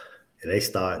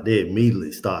they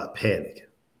immediately start panicking.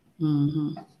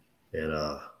 Mm-hmm. And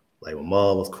like my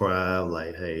mom was crying,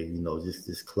 like, hey,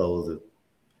 just close it.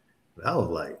 And I was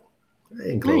like, I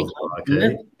ain't closing the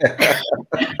arcade.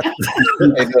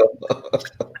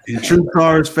 In true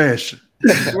Taurus fashion.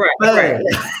 Right. I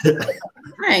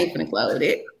ain't gonna close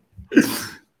it.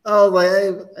 I was like,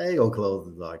 I ain't gonna close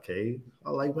this arcade. I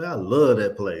was like, man, I love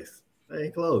that place. I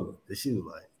ain't closing. And she was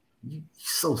like, you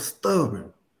so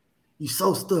stubborn. You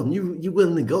so stubborn. You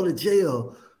willing to go to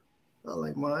jail. I was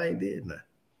like, man, I ain't did nothing.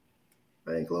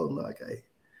 I ain't closing the arcade.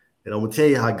 And I'm gonna tell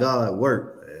you how God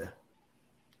worked, man.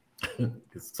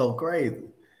 It's so crazy.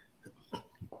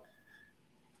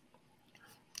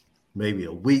 Maybe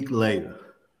a week later,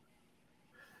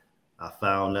 I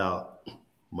found out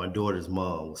my daughter's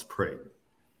mom was pregnant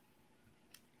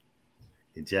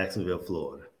in Jacksonville,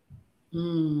 Florida.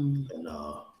 And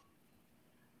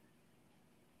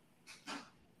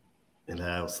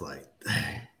I was like,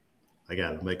 dang, I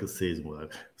got to make a decision.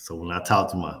 So when I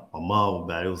talked to my mom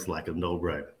about it, it was like a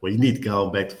no-brainer. Well, you need to go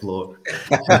back to Florida.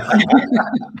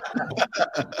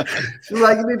 She was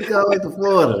like, you need to go back to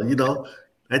Florida.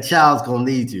 That child's going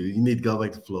to need you. You need to go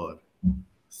back to Florida.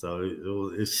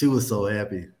 So she was so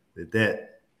happy that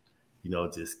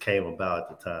just came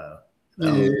about at the time.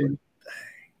 Yeah.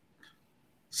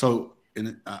 So,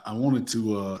 and I wanted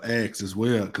to ask as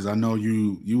well, because I know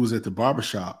you was at the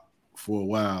barbershop for a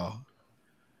while.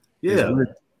 Yeah.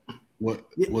 Was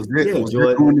that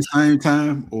during the same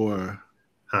time, or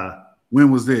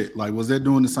when was that? Like, was that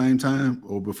during the same time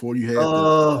or before you had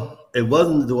it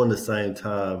wasn't during the same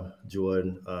time,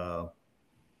 Jordan.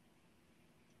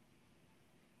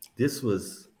 This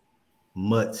was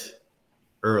much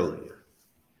earlier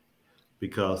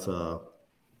because I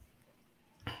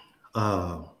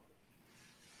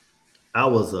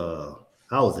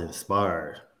was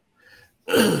inspired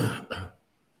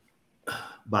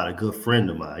by a good friend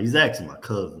of mine. He's actually my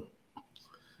cousin,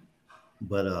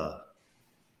 but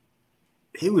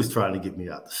he was trying to get me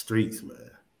out the streets,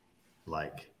 man.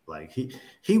 Like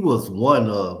he was one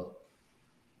of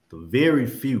the very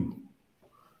few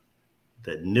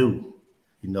that knew,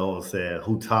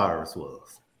 who Taurus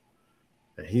was.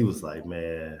 And he was like,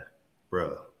 man,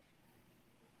 bro,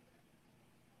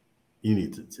 you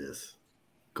need to just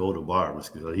go to barber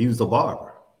school. He was a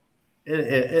barber.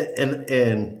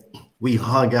 And we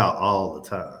hung out all the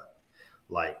time.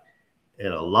 Like,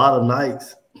 and a lot of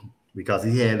nights, because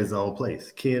he had his own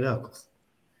place, Ken Eccles.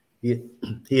 He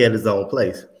had his own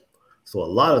place. So a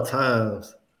lot of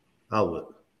times I would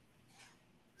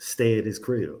stay at his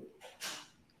crib.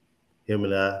 Him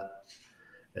and I.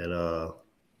 And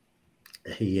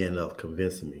he ended up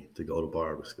convincing me to go to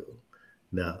barber school.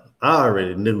 Now, I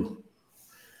already knew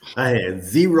I had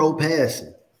zero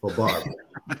passion for barbering.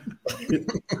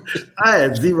 I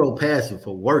had zero passion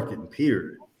for working,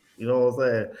 period. You know what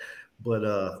I'm saying?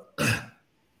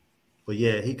 But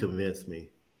yeah, he convinced me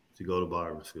to go to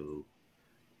barber school.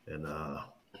 And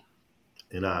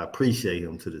I appreciate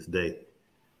him to this day.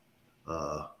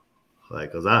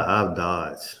 Cause I've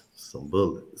dodged some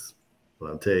bullets.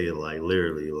 But I'll tell you,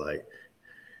 literally,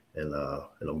 and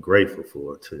I'm grateful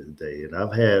for it to this day. And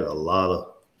I've had a lot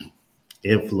of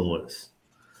influence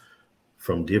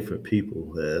from different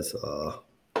people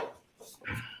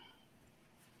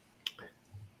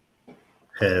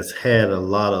has had a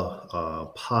lot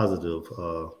of positive,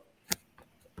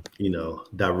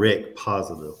 direct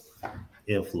positive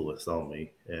influence on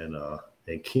me. And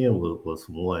Kim was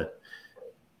one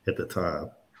at the time.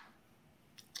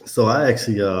 So I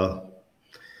actually,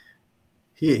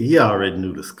 he already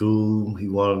knew the school he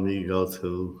wanted me to go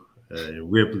to in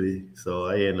Ripley. So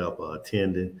I ended up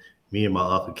attending. Me and my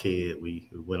Uncle Kid, we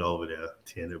went over there,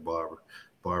 attended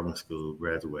barbering school,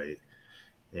 graduated,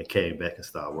 and came back and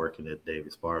started working at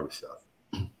Davis Barbershop.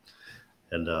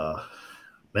 And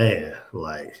man,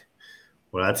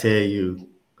 when I tell you,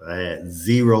 I had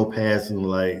zero passion,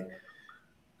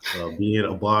 being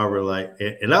a barber,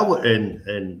 and I would,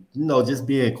 and just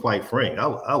being quite frank, I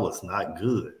was not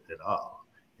good at all,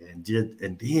 and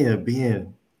then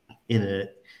being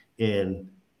in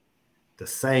the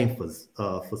same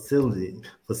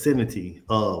vicinity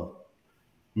of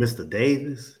Mr.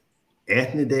 Davis,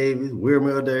 Anthony Davis,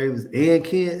 Wilmer Davis, and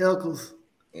Ken Eccles.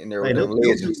 And they're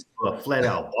legends. Flat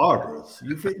out barbers.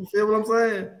 You feel what I'm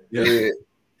saying? Yeah.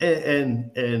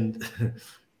 And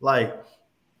like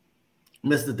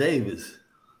Mr. Davis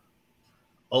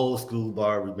old school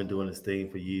barber, been doing this thing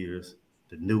for years,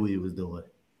 that knew what he was doing.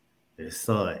 And his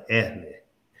son, Anthony,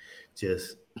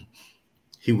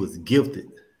 he was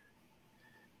gifted.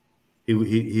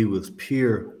 He was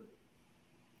pure.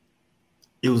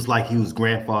 It was like he was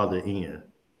grandfather in,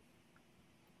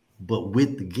 but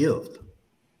with the gift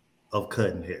of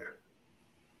cutting hair.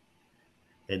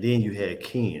 And then you had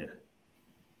Ken,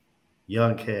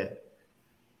 young cat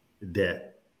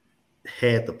that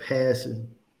had the passion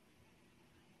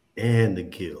and the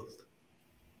gift.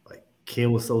 Like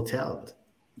Ken was so talented.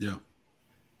 Yeah.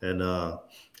 And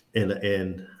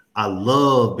I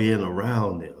love being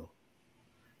around them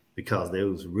because they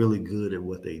was really good at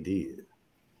what they did.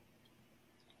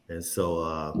 And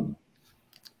so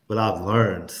but I've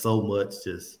learned so much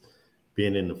just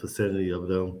being in the vicinity of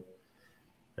them,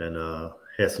 and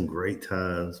had some great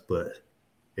times. But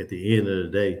at the end of the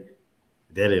day,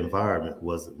 that environment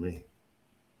wasn't me.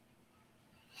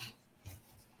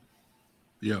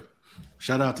 Yeah.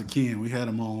 Shout out to Ken. We had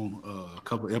him on a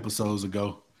couple episodes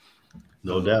ago.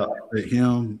 No doubt.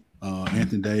 Him,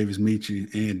 Anthony Davis, Michi,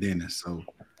 and Dennis. So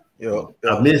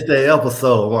I missed that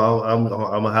episode. I'm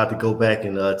gonna have to go back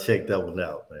and check that one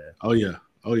out, man. Oh yeah.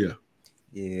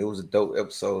 Yeah, it was a dope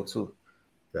episode too.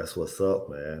 That's what's up,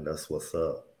 man. That's what's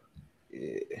up.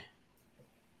 Yeah.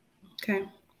 Okay.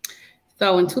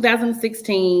 So in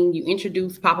 2016, you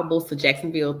introduced Poppables to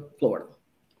Jacksonville, Florida.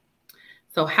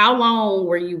 So how long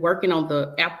were you working on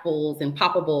the apples and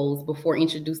Poppables before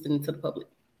introducing them to the public?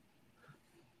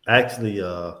 Actually,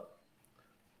 the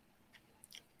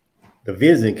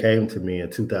vision came to me in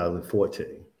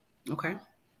 2014. Okay.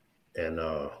 And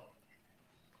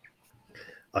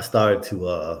I started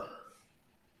to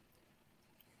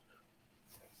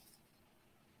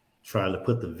trying to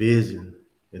put the vision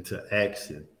into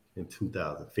action in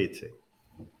 2015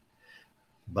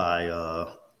 by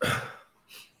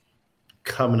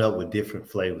coming up with different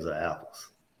flavors of apples.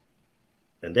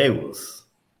 And they was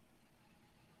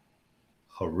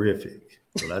horrific.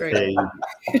 When I tell you,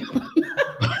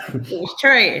 it was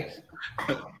trash.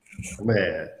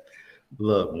 Man,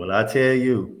 look, when I tell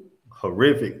you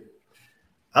horrific,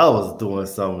 I was doing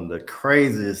some of the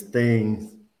craziest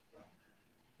things,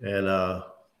 and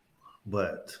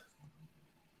but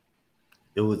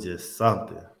it was just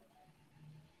something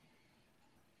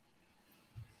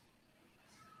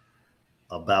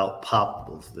about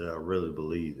Poppables that I really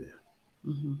believed in.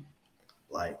 Mm-hmm.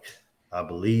 Like, I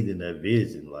believed in that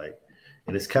vision, like,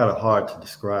 and it's kind of hard to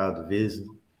describe the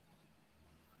vision,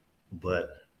 but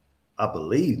I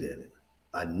believed in it.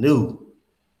 I knew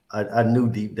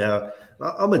deep down.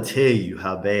 I'm gonna tell you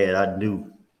how bad I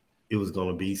knew it was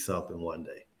gonna be something one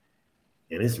day,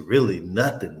 and it's really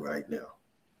nothing right now,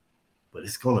 but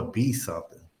it's gonna be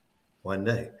something one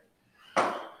day.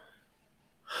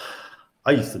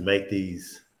 I used to make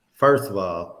these. First of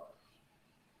all,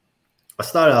 I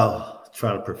started out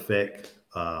trying to perfect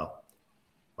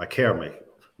my caramel.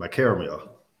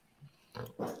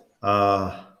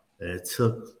 And it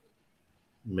took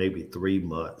maybe 3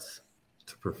 months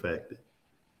to perfect it.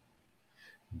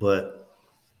 But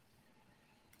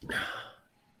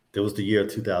it was the year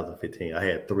 2015. I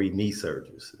had 3 knee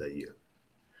surgeries that year.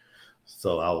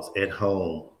 So I was at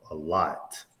home a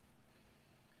lot.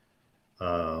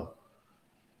 I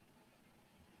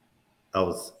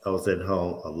was at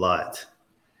home a lot.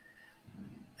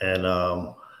 And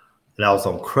I was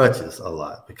on crutches a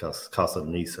lot because of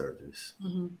knee surgeries.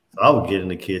 Mm-hmm. So I would get in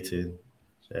the kitchen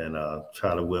and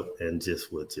try to whip and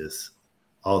would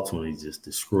ultimately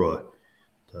destroy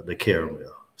the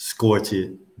caramel, scorch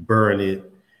it, burn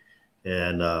it,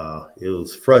 and it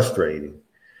was frustrating.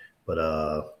 But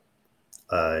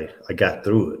I got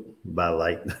through it by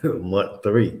like month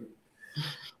 3.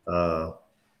 I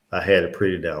had it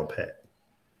pretty down pat.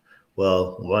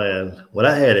 Well, when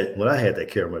I had that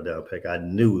caramel down pat, I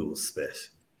knew it was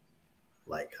special.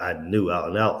 Like I knew,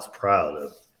 and I was proud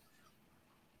of it.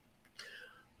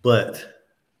 But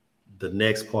the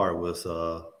next part was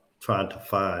trying to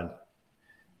find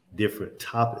different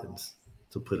toppings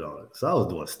to put on it. So I was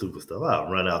doing stupid stuff. I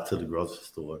would run out to the grocery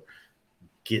store,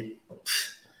 get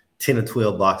 10 or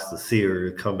 12 boxes of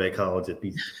cereal, come back home, just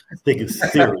be sticking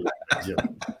cereal.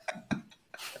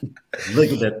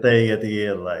 Look at that thing at the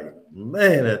end like,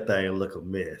 man, that thing look a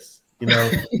mess, you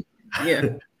know?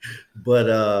 Yeah. But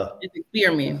it's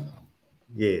experiment.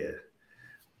 Yeah.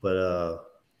 But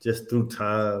just through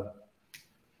time,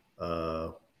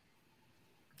 I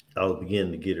was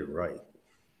beginning to get it right.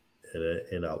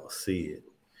 And I would see it.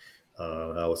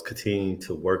 I was continuing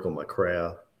to work on my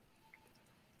craft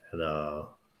and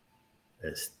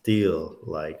still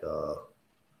like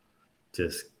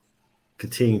just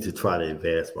continue to try to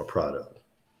advance my product.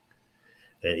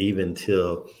 and even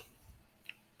till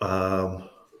to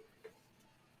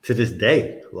this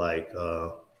day, like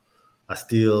I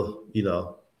still,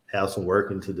 have some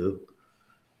working to do.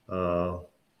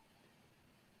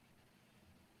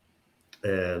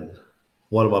 And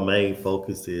one of my main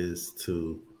focus is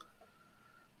to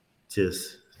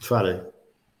just try to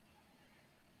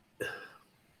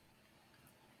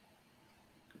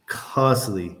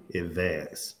constantly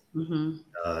advance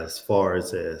as far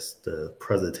as the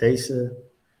presentation,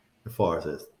 as far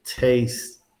as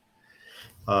taste,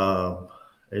 and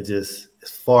just as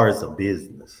far as the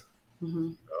business,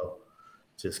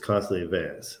 just constantly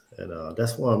advance. And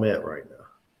that's where I'm at right now.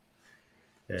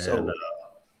 And So,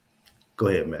 go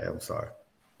ahead, man. I'm sorry.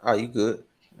 You good?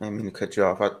 I didn't mean to cut you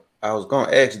off. I was going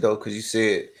to ask though, because you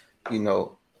said,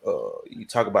 you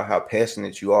talk about how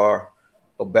passionate you are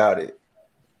about it,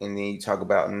 and then you talk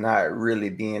about not really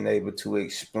being able to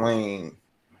explain,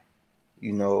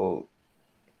 the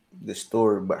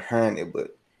story behind it.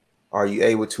 But are you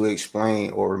able to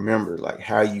explain or remember like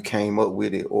how you came up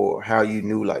with it, or how you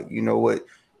knew, like, you know what,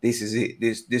 this is it,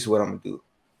 this is what I'm gonna do?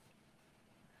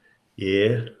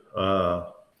 Yeah.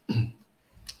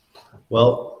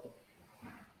 Well,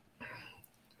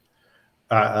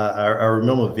 I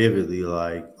remember vividly,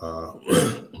 like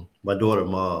my daughter,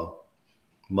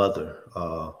 mother,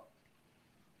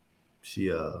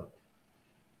 she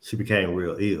became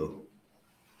real ill,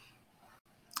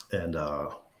 and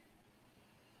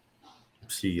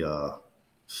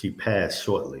she passed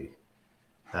shortly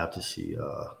after she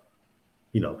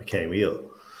became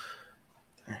ill,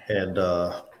 and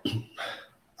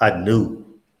I knew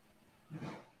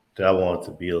that I wanted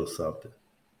to build something,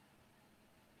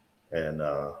 and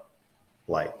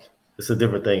like it's a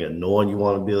different thing of knowing you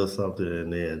want to build something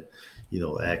and then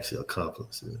actually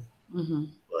accomplish it.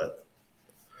 But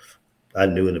I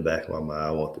knew in the back of my mind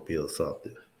I want to build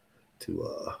something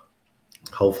to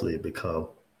hopefully become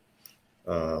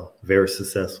very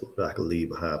successful that I could leave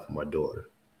behind for my daughter.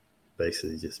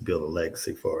 Basically, just build a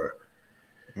legacy for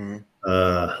her.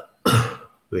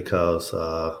 Because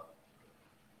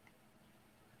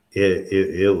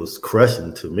it was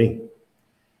crushing to me,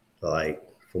 like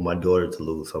for my daughter to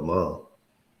lose her mom,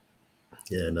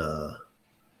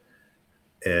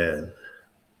 and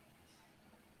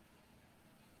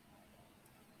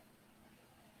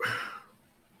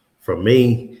for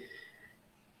me,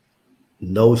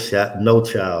 no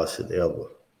child should ever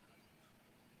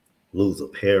lose a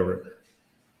parent,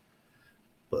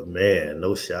 but man,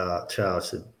 no child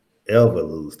should ever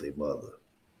lose their mother.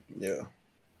 Yeah,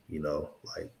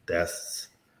 like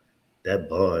that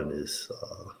bond is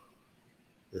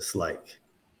it's like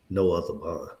no other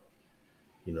bond.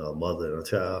 A mother and a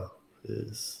child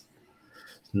is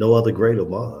no other greater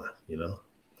bond.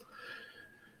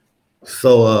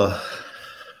 So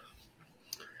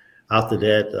after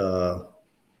that,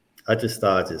 I just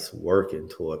started just working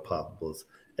toward poppables.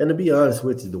 And to be honest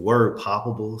with you, the word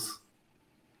poppables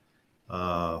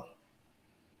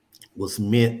was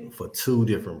meant for two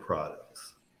different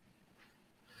products.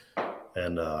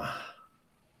 And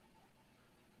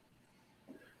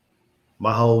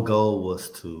my whole goal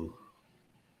was to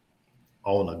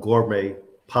own a gourmet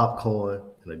popcorn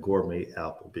and a gourmet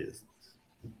apple business.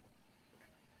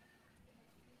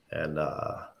 And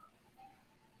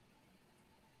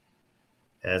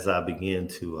as I began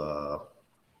to,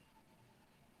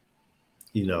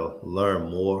 learn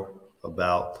more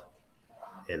about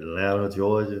Atlanta,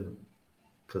 Georgia,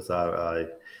 because I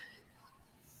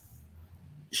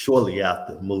shortly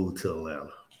after moved to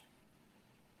Atlanta.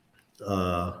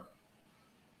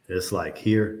 It's like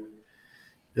here,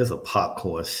 there's a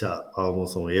popcorn shop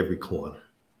almost on every corner.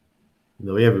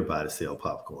 Everybody sell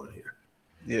popcorn here.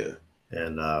 Yeah.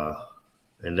 And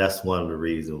that's one of the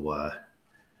reasons why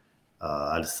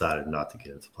I decided not to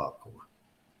get into popcorn.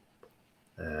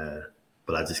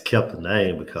 But I just kept the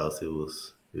name because it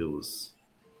was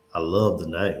I love the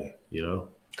name,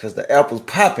 because the apple's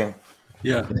popping.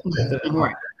 Yeah.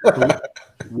 Right.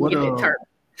 What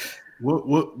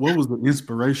was the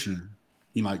inspiration,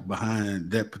 behind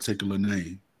that particular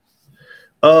name?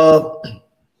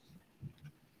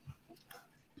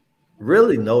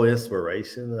 Really no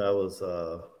inspiration.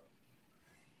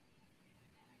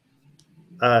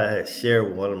 I had shared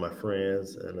with one of my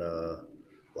friends and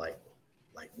like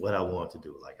what I want to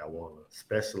do. Like I want to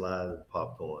specialize in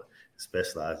popcorn,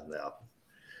 specialize in apples.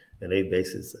 And they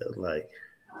basically said, like,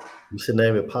 you should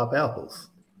name it Pop Apples.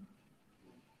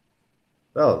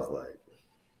 I was like,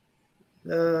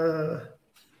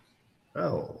 I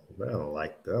don't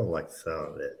like the sound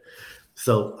of that.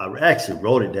 So I actually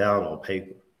wrote it down on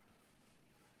paper.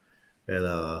 And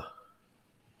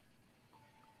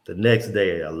The next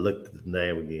day, I looked at the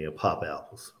name again, Pop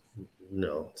Apples.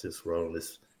 Just wrote on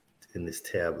this in this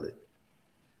tablet.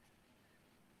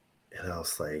 And I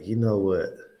was like, you know what?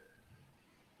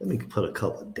 Let me put a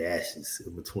couple of dashes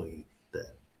in between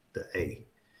the A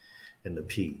and the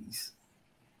P's.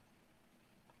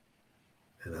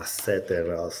 And I sat there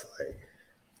and I was like,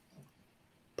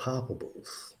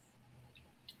 Poppables.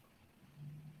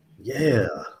 Yeah,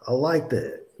 I like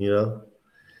that,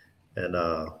 And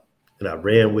I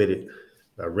ran with it.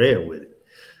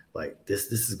 Like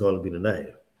this is going to be the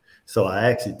name. So I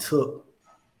actually took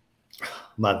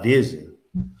my vision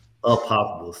of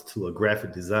Poppables to a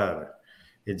graphic designer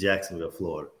in Jacksonville,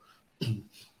 Florida.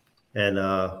 And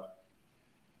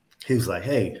he was like,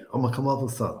 hey, I'm going to come up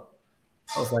with something.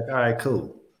 I was like, all right,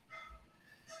 cool.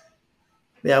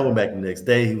 Yeah, I went back the next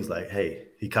day. He was like, hey,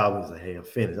 he called me. He was like, hey, I'm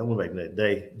finished. I went back the next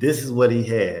day. This is what he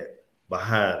had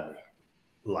behind me.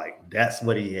 Like, that's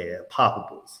what he had,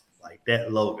 Poppables, like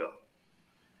that logo.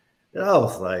 And I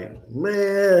was like,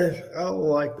 man, I don't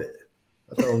like that.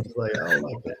 I told him, like, I don't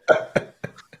like that.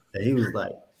 And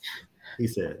he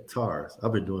said, Taurus,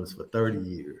 I've been doing this for 30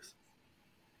 years.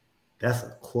 That's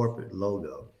a corporate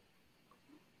logo.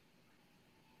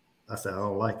 I said, I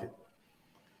don't like it.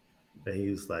 And he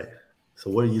was like, so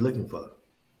what are you looking for?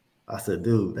 I said,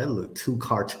 dude, that looked too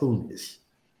cartoonish.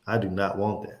 I do not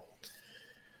want that.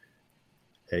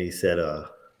 And he said,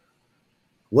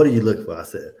 what are you looking for? I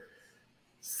said,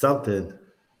 something,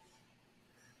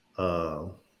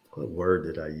 what word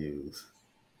did I use?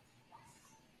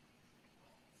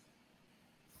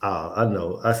 I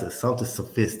know. I said something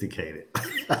sophisticated.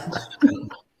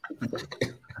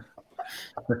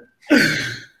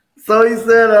 So he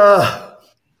said, all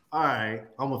right,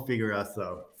 I'm going to figure out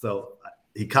something. So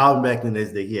he called me back the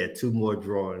next day. He had 2 more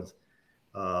drawings.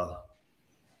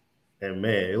 And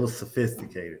man, it was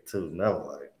sophisticated too. And I was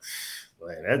like,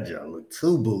 man, that job looked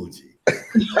too bougie.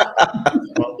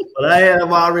 But I had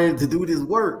him already to do this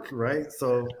work, right?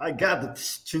 So I got to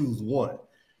choose one.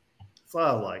 So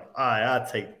I was like, all right,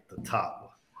 I'll take the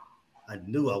top one. I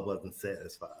knew I wasn't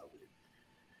satisfied with it.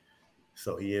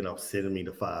 So he ended up sending me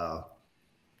the file.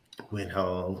 Went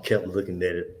home, kept looking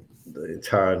at it the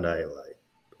entire night, like,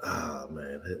 oh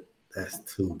man, that's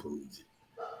too bougie.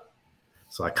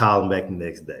 So I called him back the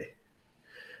next day.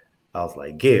 I was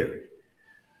like, Gary.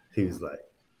 He was like,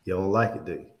 you don't like it,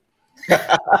 do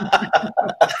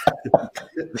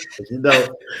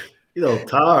you?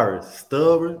 Taurus,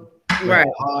 stubborn, right?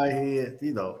 Hard head,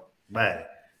 man.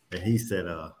 And he said,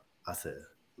 I said,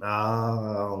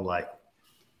 nah, I don't like it.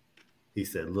 He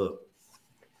said, look,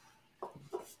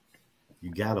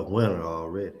 you got a winner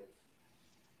already.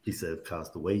 He said,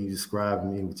 because the way you described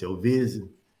me with your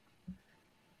vision,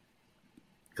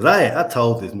 because I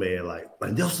told this man, like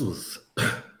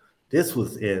this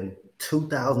was in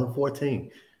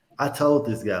 2014. I told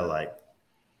this guy, like,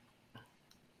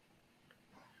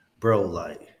 bro,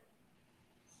 like,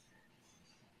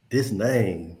 this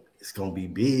name is going to be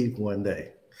big one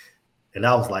day. And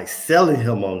I was like selling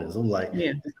him on this. I'm like,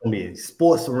 It's going to be in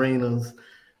sports arenas.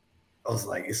 I was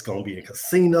like, it's going to be in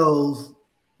casinos.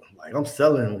 I'm like, I'm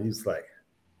selling him. He was like,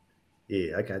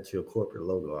 yeah, I got you a corporate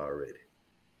logo already.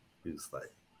 He was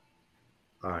like,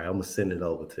 all right, I'm going to send it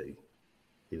over to you.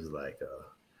 He was like,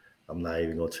 I'm not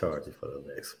even going to charge you for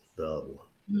the other one.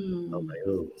 I'm like,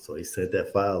 oh. So he sent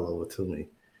that file over to me.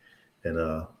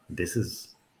 And this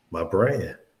is my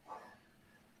brand.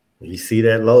 When you see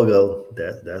that logo,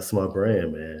 that's my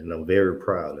brand, man. And I'm very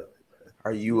proud of it. Man.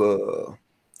 Are you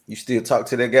you still talk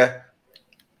to that guy?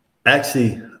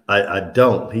 Actually, I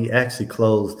don't. He actually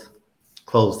closed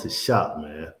his shop,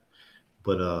 man.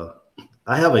 But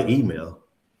I have an email.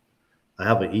 I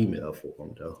have an email for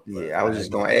him though. Yeah, I was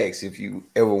just gonna ask if you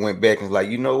ever went back and was like,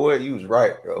 you know what, you was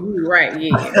right, bro. You was right,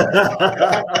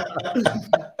 yeah.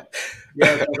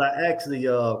 Yeah, because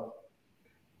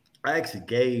I actually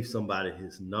gave somebody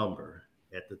his number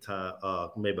at the time,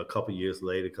 maybe a couple years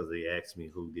later, because they asked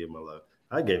me who did my logo.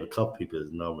 I gave a couple people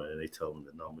his number, and they told me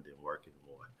the number didn't work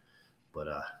anymore. But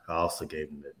I also gave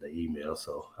them the email,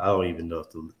 so I don't even know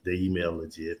if the email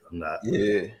legit or not.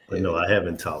 Yeah. But no, I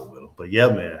haven't talked with him. But yeah,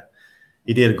 man,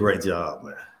 he did a great job,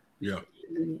 man. Yeah.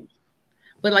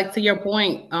 But like to your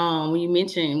point, when you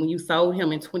mentioned when you sold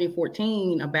him in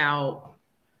 2014 about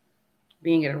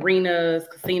being at arenas,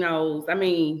 casinos, I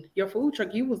mean, your food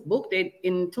truck, you was booked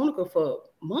in Tunica for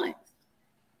months.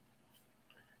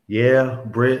 Yeah,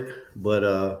 Britt,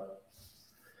 but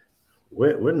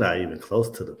we're not even close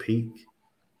to the peak.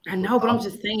 I know, but I'm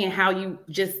just saying how you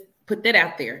just put that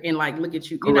out there and like look at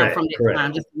you, you know, from that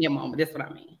time, just in that moment. That's what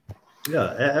I mean.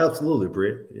 Yeah, absolutely,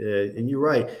 Britt. Yeah, and you're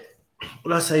right.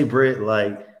 When I say Britt,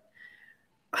 like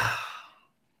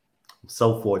I'm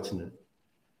so fortunate.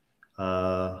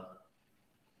 I'm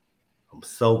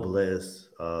so blessed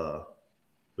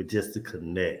with just the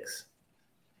connects.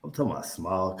 I'm talking about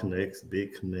small connects,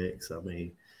 big connects. I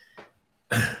mean,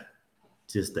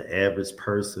 just the average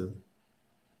person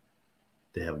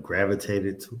that have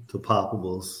gravitated to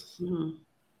poppables,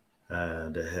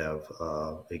 that have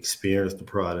experienced the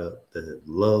product, that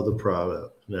love the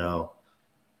product now.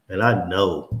 And I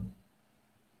know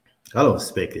I don't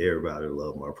expect everybody to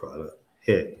love my product.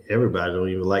 Heck, everybody don't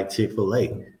even like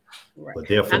Chick-fil-A, Right. but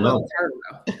they're phenomenal.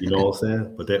 You know what I'm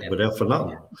saying? But they're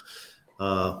phenomenal.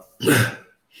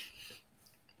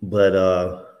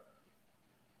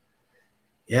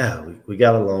 Yeah, we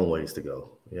got a long ways to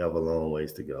go. We have a long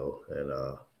ways to go, and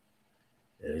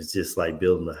it's just like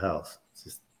building a house.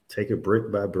 Just take it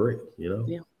brick by brick, you know,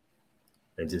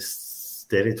 and just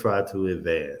steady try to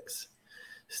advance.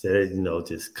 Steady,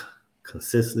 just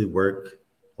consistently work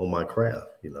on my craft.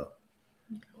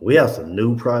 We have some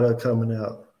new product coming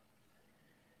out.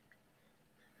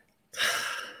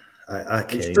 I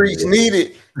can't. The streets need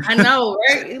it. I know,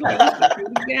 right?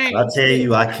 I tell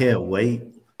you, I can't wait.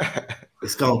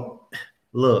 It's gonna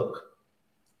look.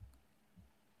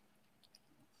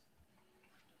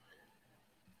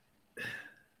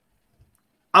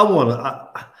 I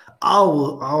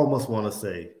almost want to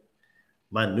say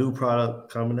my new product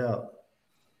coming out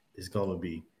is gonna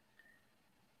be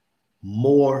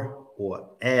more or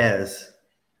as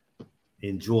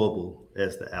enjoyable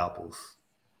as the apples.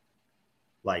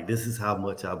 Like, this is how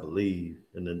much I believe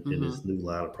in this new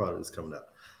line of products coming out.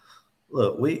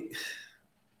 Look,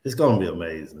 it's gonna be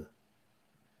amazing.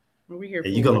 We're here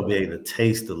and you're gonna be able to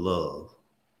taste the love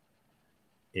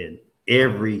in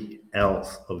every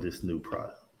ounce of this new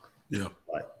product. Yeah.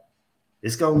 Like,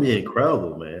 it's gonna be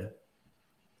incredible, man.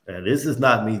 And this is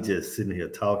not me just sitting here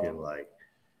talking. Like,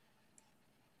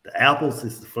 the apples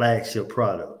is the flagship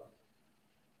product,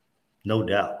 no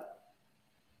doubt.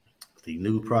 The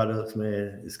new products,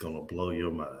 man, it's gonna blow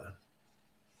your mind.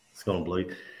 It's gonna blow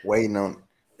you. Waiting on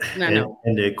it.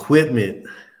 And the equipment,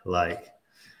 like,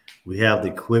 we have the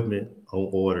equipment on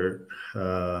order,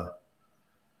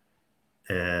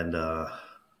 and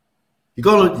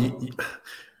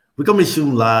we're gonna be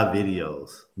shooting live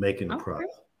videos making the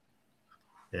product,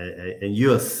 and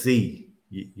you'll see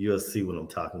what I'm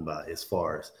talking about as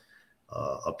far as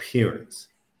appearance,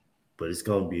 but it's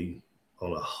gonna be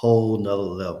on a whole nother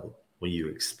level when you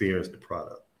experience the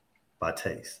product by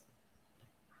taste.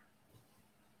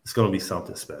 It's gonna be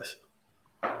something special.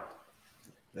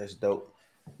 That's dope.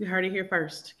 You heard it here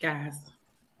first, guys.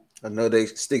 Another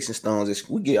Sticks and Stones.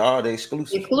 We get all the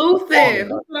exclusives.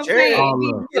 Exclusive.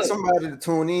 Get somebody to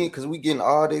tune in because we getting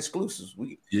all the exclusives.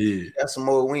 We got some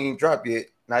more we ain't dropped yet.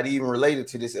 Not even related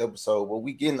to this episode, but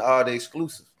we getting all the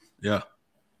exclusives. Yeah.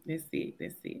 Let's see.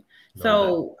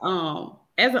 So,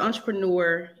 as an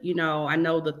entrepreneur, I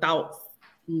know the thoughts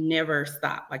never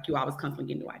stop. Like, you always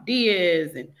constantly get new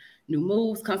ideas and new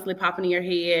moves constantly popping in your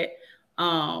head.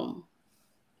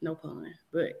 No pun.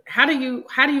 But how do you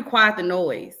quiet the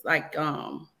noise? Like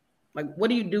what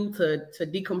do you do to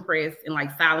decompress and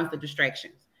like silence the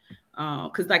distractions?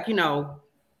 Because like you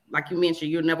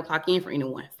mentioned, you'll never clock in for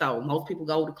anyone. So most people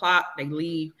go to clock, they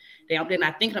leave, they're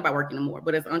not thinking about working anymore.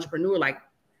 But as an entrepreneur, like,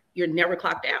 you're never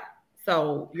clocked out.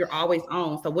 So you're always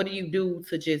on. So what do you do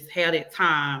to just have that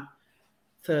time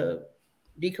to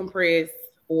decompress?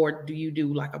 Or do you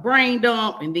do like a brain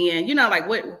dump? And then, like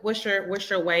what's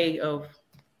your way of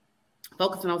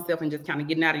focusing on self and just kind of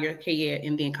getting out of your head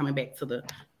and then coming back to the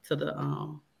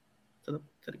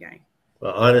game?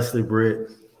 Well, honestly,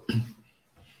 Britt,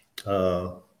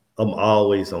 I'm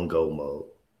always on go mode,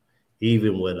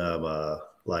 even when I'm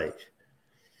like,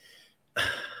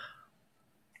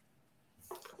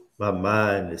 my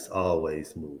mind is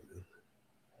always moving.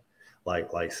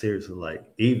 Like seriously, like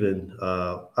even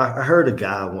I heard a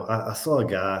guy. I saw a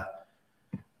guy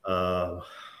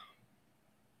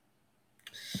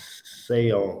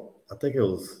say on, I think it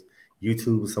was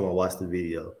YouTube, someone watched the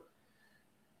video,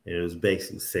 and it was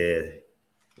basically said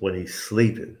when he's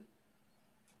sleeping,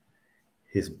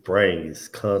 his brain is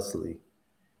constantly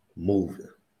moving.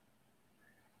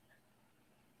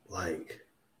 Like,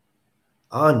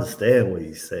 I understand what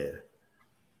he's saying.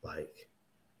 Like,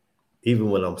 even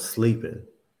when I'm sleeping,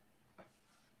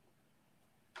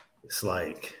 it's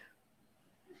like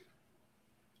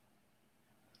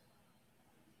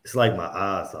my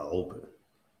eyes are open.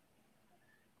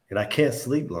 And I can't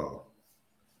sleep long.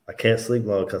 Because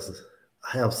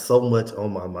I have so much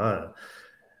on my mind.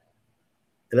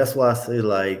 And that's why I say,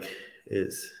 like,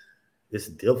 it's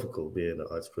difficult being an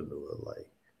entrepreneur. Like,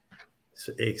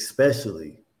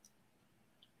 especially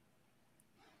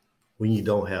when you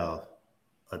don't have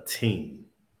a team.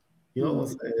 You know what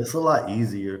I'm saying? It's a lot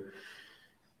easier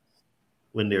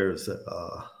when there's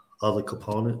other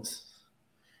components.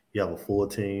 You have a full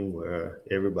team where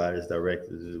everybody's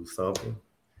directed to do something.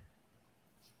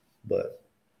 But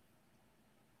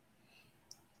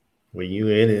when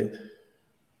you're in it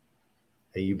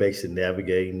and you basically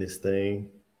navigating this thing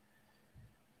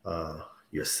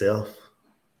yourself,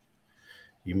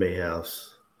 you may have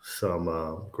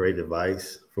some great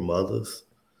advice from others.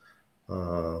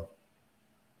 But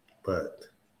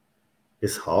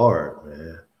it's hard,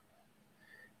 man.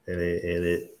 And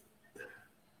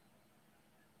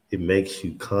it makes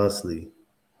you constantly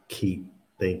keep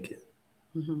thinking.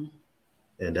 Mm-hmm.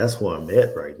 And that's where I'm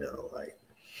at right now. Like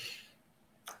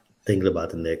thinking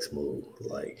about the next move.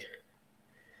 Like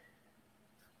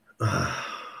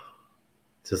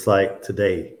just like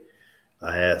today,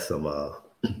 I had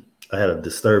a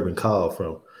disturbing call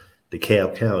from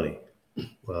DeKalb County.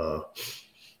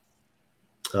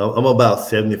 I'm about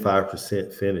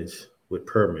 75% finished with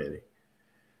permitting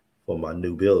for my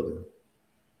new building.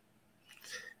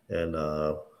 And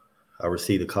I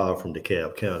received a call from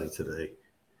DeKalb County today.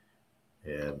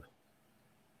 And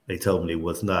they told me it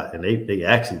was not. And they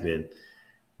actually been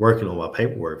working on my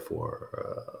paperwork for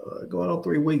going on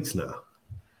 3 weeks now.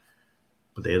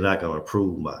 But they're not going to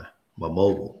approve my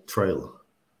mobile trailer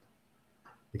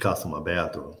because of my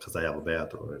bathroom, because I have a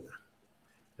bathroom in there.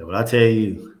 And when I tell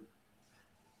you,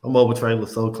 my mobile trailer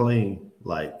is so clean,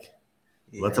 like,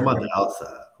 I'm talking about the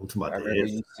outside. I'm talking about the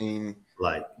inside.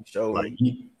 Like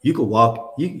you could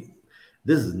walk.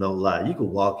 This is no lie. You could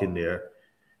walk in there,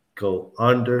 go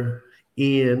under,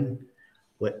 in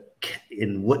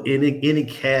any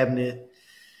cabinet,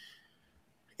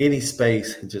 any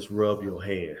space, and just rub your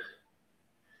hand,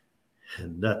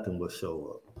 and nothing will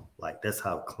show up. Like that's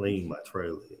how clean my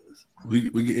trailer is. We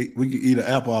can eat an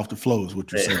apple off the floor, is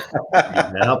what you're saying.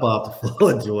 An apple off the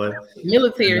floor, Joy.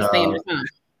 Military standards, huh?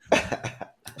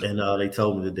 And they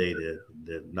told me today that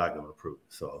they're not going to approve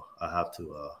it. So I have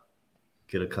to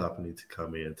get a company to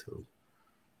come in to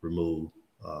remove,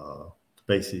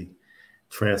 basically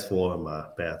transform my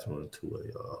bathroom into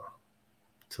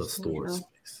a storage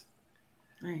space.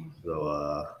 Right.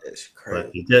 So that's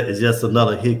crazy. But it's just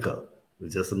another hiccup.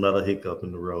 It's just another hiccup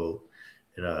in the road.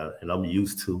 And I'm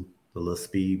used to the little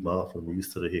speed bump. I'm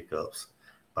used to the hiccups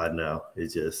by now.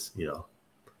 It's just,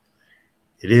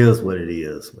 it is what it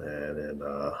is, man. And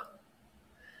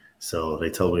so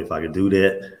they told me if I could do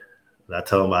that, and I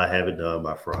told them I have it done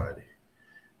by Friday.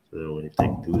 So when they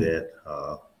can do that,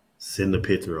 send the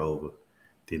picture over,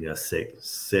 then they'll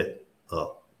set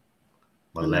up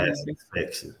my last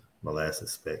inspection. And,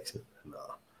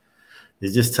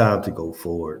 it's just time to go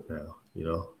forward now,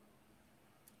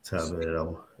 Time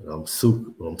that I'm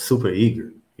super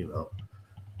eager,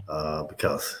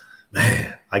 because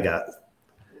man, I got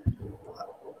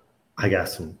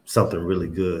something really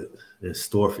good in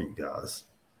store for you guys,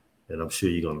 and I'm sure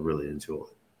you're gonna really enjoy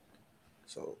it.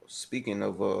 So speaking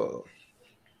of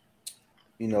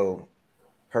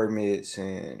permits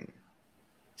and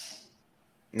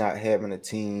not having a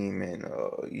team and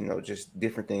just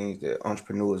different things that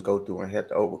entrepreneurs go through and have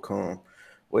to overcome,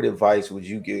 what advice would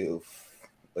you give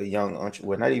a young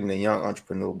not even a young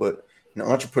entrepreneur, but an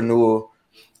entrepreneur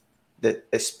that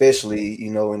especially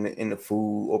in the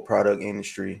food or product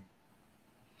industry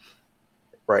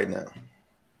right now?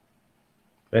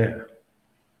 Man,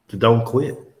 don't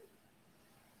quit.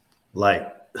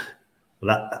 Like,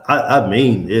 I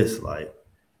mean this, like,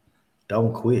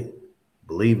 don't quit.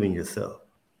 Believe in yourself.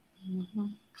 Mm-hmm.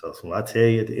 Because when I tell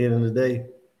you at the end of the day,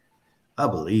 I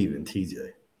believe in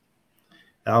TJ.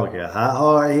 I don't care how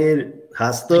hard-headed,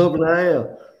 how stubborn I am.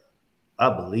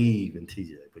 I believe in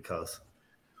TJ because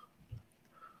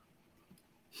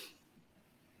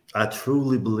I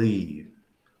truly believe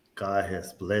God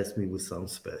has blessed me with something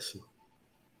special.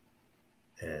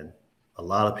 And a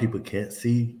lot of people can't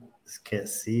see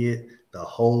it, the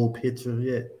whole picture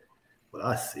yet, but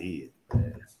I see it,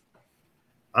 man.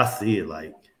 I see it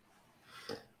like,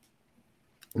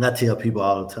 and I tell people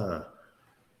all the time,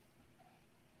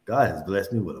 God has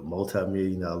blessed me with a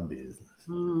multi-million-dollar business.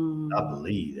 I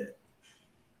believe that.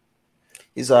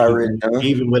 It's already done.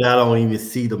 Even when I don't even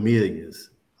see the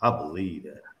millions, I believe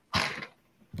that.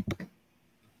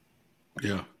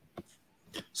 Yeah.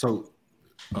 So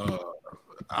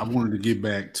I wanted to get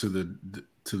back to the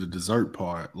dessert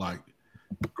part. Like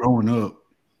growing up,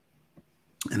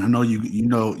 and I know you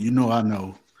know I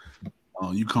know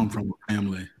you come from a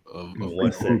family of people.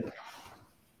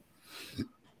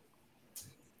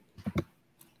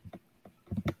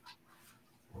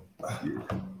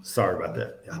 Sorry about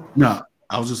that. Yeah. No,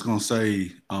 I was just gonna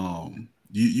say,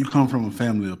 you come from a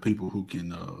family of people who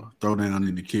can throw down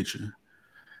in the kitchen,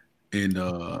 and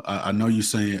I know you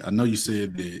saying, I know you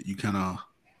said that you kind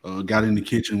of got in the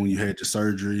kitchen when you had your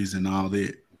surgeries and all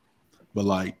that, but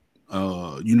like,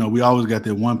 you know, we always got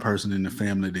that one person in the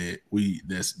family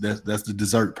that's the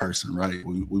dessert person, right?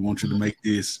 We want you to make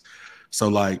this. So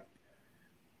like,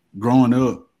 growing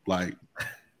up, like,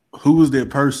 who was that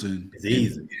person? It's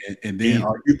easy. And then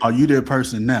are you that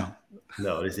person now?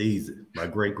 No, it's easy. My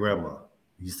great grandma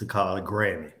used to call her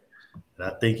Granny. And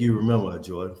I think you remember her,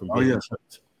 Jordan, from being in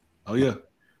church. Oh, yeah.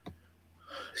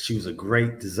 She was a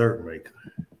great dessert maker.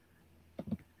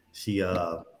 She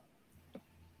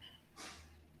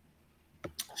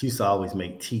used to always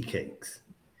make tea cakes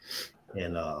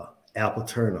and apple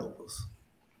turnovers.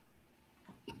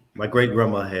 My great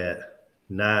grandma had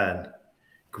 9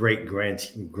 great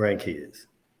grandkids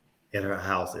at her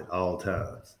house at all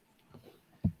times.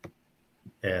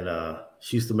 And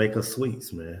she used to make us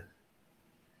sweets, man.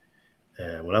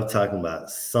 And when I'm talking about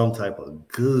some type of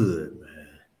good,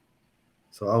 man.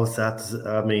 So I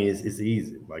mean, it's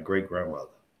easy. My great grandmother.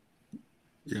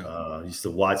 Yeah. Used to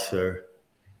watch her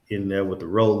in there with the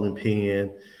rolling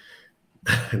pin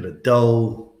and the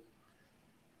dough.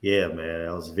 Yeah, man.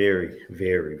 I was very,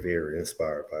 very, very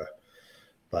inspired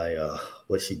by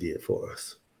what she did for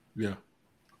us. Yeah.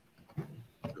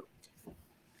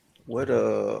 What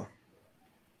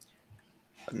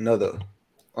another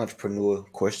entrepreneur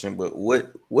question, but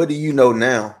what do you know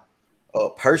now,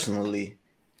 personally,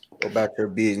 about your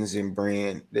business and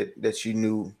brand that you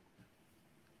knew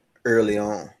early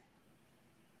on?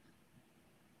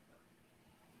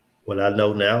 What I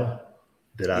know now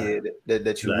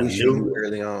that you wish you knew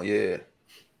early on, yeah.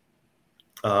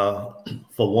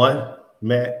 For one,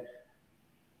 Matt,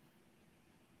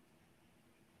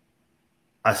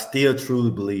 I still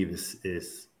truly believe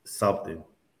it's something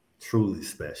truly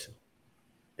special.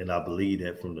 And I believe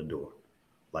that from the door.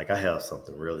 Like I have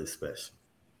something really special.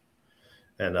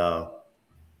 And I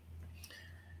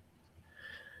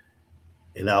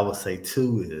would say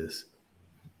too is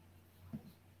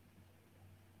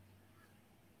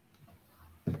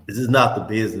this is not the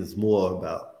business, more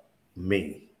about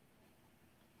me.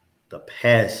 The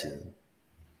passion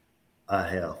I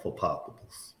have for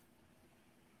poppables.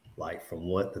 Like from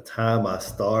the time I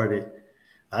started,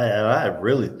 I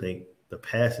really think the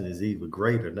passion is even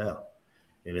greater now.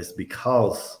 And it's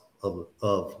because of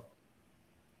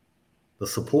the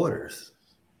supporters.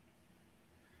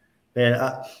 And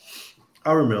I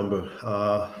remember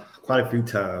quite a few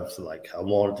times, like I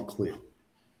wanted to quit.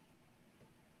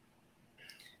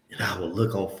 And I would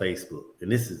look on Facebook,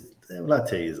 and this is, what I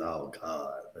tell you is all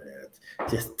God, man.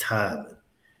 Just timing.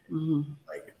 Mm-hmm.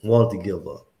 Like, wanted to give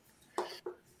up.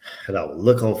 And I would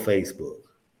look on Facebook,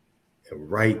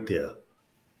 and right there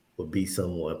would be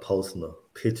someone posting a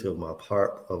picture of my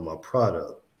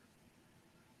product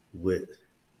with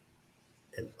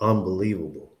an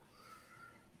unbelievable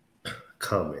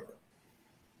comment.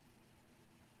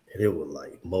 And it would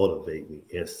like motivate me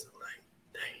instantly.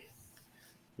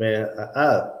 Man,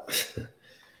 I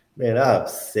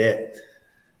upset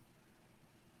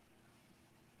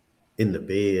in the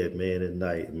bed, man, at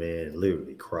night, man,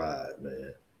 literally cried,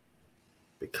 man,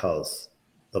 because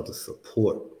of the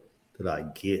support that I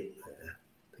get, man,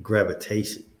 the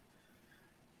gravitation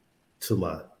to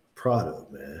my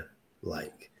product, man.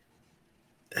 Like,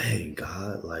 dang,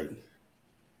 God, like,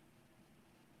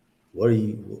 what are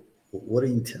you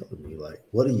telling me? Like,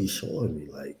 what are you showing me?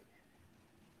 Like,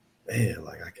 man,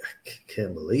 like, I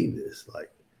can't believe this. Like,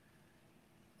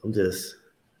 I'm just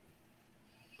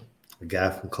a guy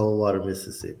from Coldwater,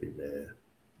 Mississippi, man.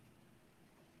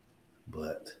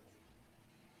 But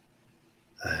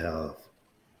I have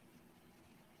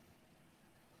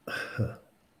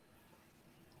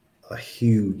a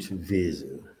huge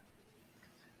vision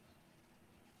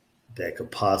that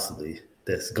could possibly,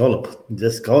 that's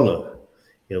gonna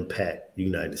impact the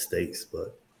United States,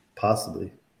 but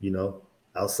possibly,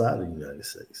 outside of the United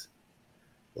States.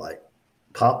 Like,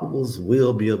 poppables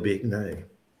will be a big name.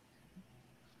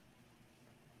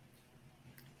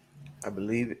 I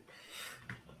believe it.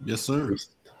 Yes, sir.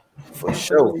 For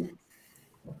sure.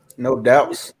 No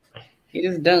doubts. It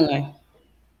is done.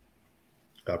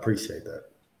 I appreciate that.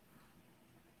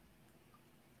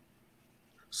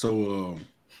 So,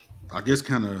 I guess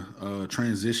kind of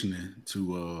transitioning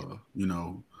to,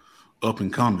 up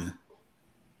and coming.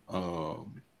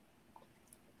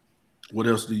 What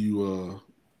else do you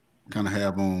kind of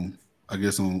have on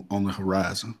the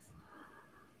horizon?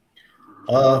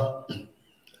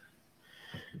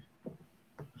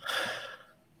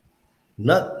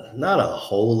 Not a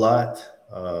whole lot.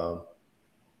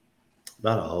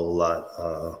 Not a whole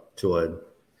lot, Jordan.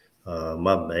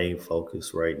 My main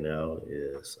focus right now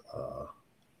is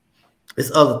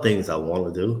it's other things I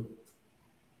want to do,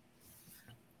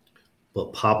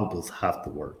 but poppables have to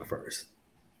work first,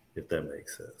 if that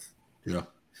makes sense. Yeah.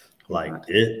 Like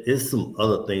it's some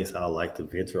other things I like to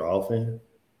venture off in,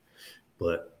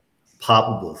 but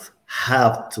poppables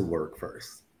have to work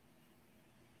first.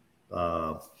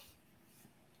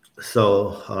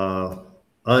 So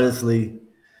honestly,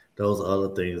 those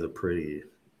other things are pretty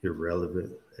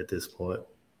irrelevant at this point.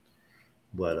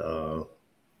 But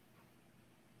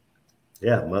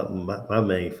yeah, my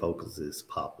main focus is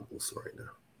poppables right now.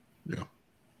 Yeah.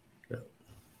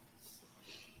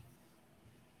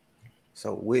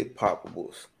 So with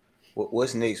poppables,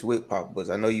 what's next with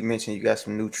poppables? I know you mentioned you got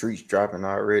some new treats dropping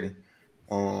already.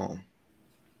 I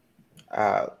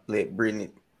let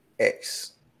Brittany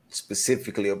ask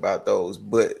specifically about those,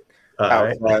 but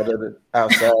outside of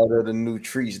the new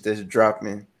treats that's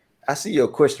dropping, I see your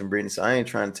question, Brittany. So I ain't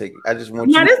trying to take it. I just want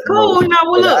you. No, that's cool. No,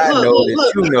 well,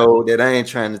 look. You know that I ain't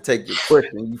trying to take your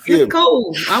question. You feel it's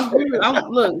cool. I'm good.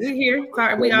 Look, we're here.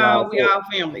 Sorry, we all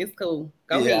family. It's cool.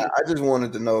 Go ahead. I just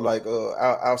wanted to know, like,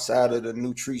 outside of the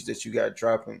new treats that you got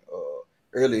dropping,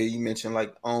 earlier you mentioned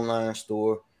like online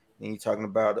store, and you're talking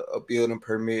about a building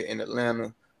permit in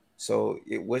Atlanta. So,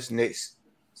 what's next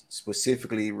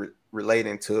specifically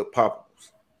relating to poppables?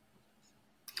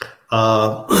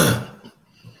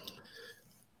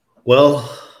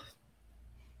 Well,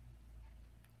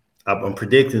 I'm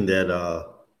predicting that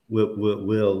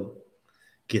we'll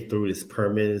get through this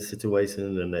permitting situation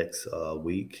in the next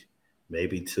week,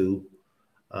 maybe two.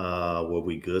 We'll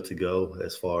be good to go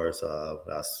as far as our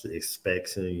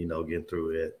inspection, getting through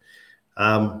it.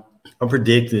 I'm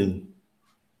predicting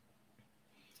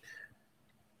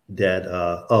that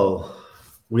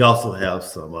we also have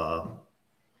some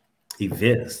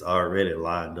events already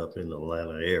lined up in the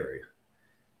Atlanta area.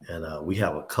 And we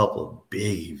have a couple of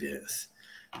big events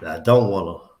that I don't want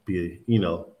to be,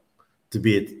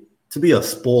 to be a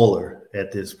spoiler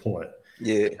at this point.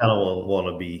 Yeah. I don't want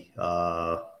to be,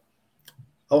 I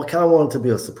kind of want it to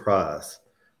be a surprise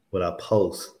when I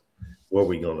post where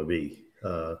we're going to be,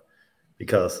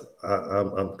 because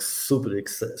I'm super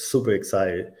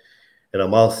excited. And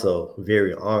I'm also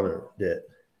very honored that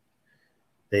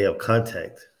they have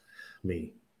contacted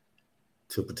me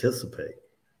to participate.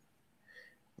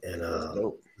 And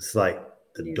it's like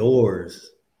the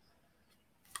doors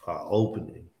are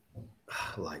opening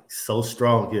like so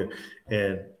strong here.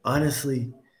 And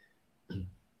honestly, I'm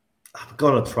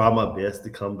going to try my best to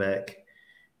come back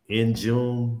in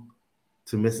June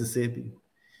to Mississippi.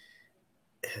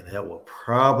 And that will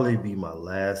probably be my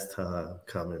last time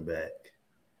coming back,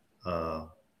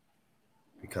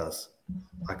 because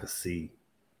I could see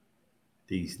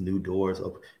these new doors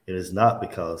open. And it's not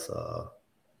because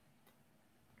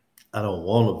I don't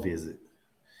want to visit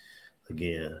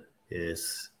again.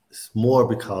 It's more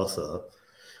because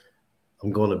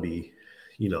I'm going to be,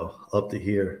 up to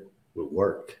here with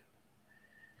work.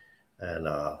 And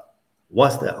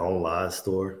once that online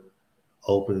store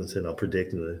opens, and I'm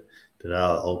predicting that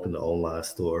I'll open the online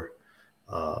store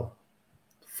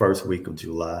first week of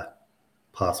July,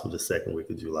 possibly the second week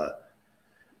of July.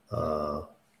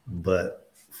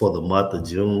 But for the month of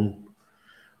June,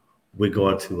 we're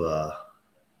going to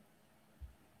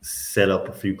set up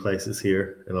a few places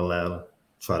here in Atlanta,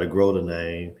 try to grow the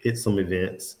name, hit some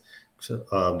events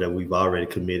that we've already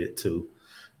committed to,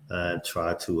 and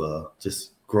try to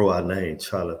just grow our name,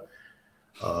 try to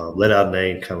let our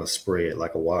name kind of spread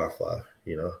like a wildfire,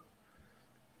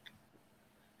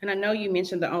 And I know you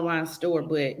mentioned the online store,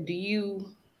 but do you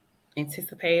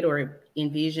anticipate or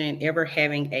envision ever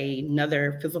having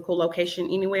another physical location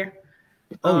anywhere?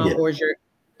 Oh, yeah. Or is your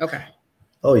okay?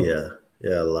 Oh yeah,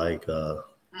 like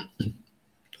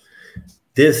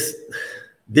this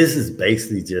is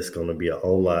basically just going to be an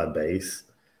online based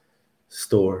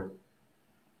store,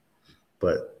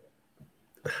 but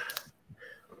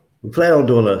we plan on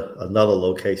doing another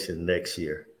location next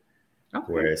year,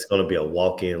 where it's going to be a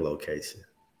walk-in location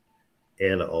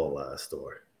and an online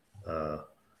store.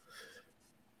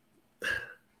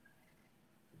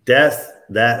 That's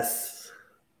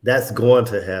going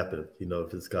to happen,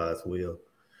 if it's God's will.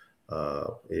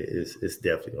 It's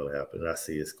definitely going to happen. I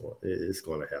see it's going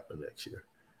to happen next year.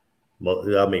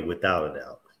 I mean, without a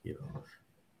doubt,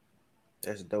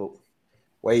 That's dope.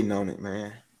 Waiting on it,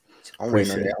 man. I'm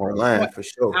waiting on that online for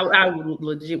sure. I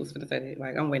legit was going to say that.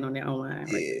 Like, I'm waiting on that online.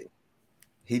 Yeah.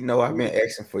 He know I've been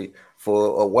asking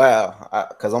for a while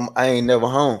because I ain't never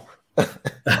home.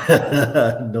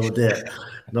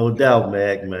 No doubt,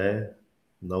 Mac, man.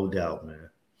 No doubt, man.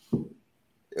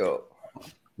 Yo.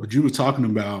 But you were talking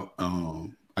about,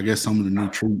 I guess, some of the new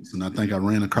treats, and I think I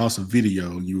ran across a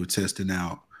video you were testing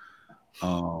out.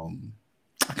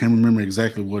 I can't remember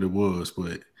exactly what it was,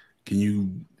 but can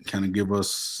you kind of give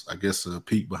us, I guess, a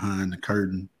peek behind the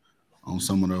curtain on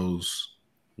some of those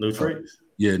new treats?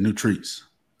 Yeah, new treats.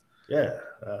 Yeah,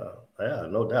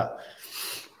 no doubt.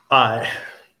 All right.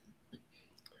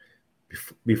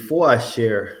 Before I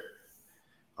share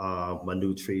my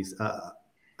new treats, I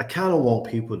kind of want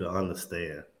people to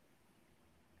understand,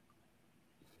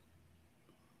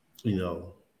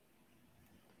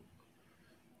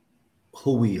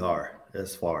 who we are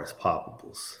as far as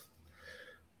poppables.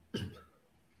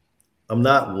 I'm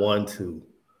not one to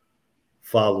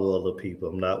follow other people.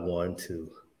 I'm not one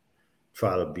to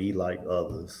try to be like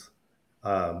others.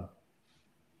 I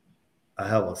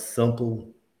have a simple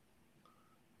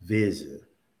vision,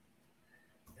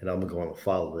 and I'm going to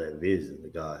follow that vision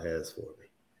that God has for me.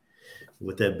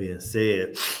 With that being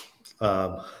said,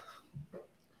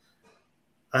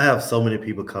 I have so many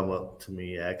people come up to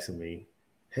me asking me,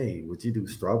 hey, would you do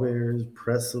strawberries,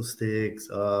 pretzel sticks?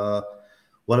 What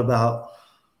about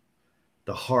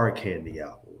the hard candy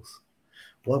apples?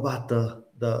 What about the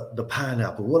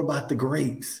pineapple? What about the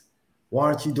grapes? Why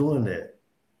aren't you doing that?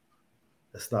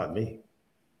 That's not me.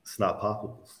 It's not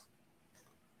poppables.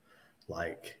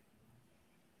 Like,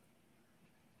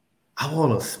 I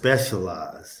want to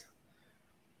specialize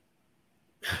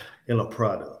in a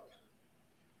product.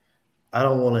 I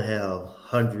don't want to have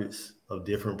hundreds of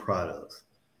different products,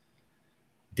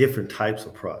 different types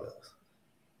of products,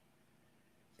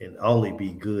 and only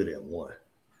be good at one.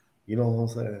 You know what I'm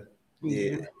saying?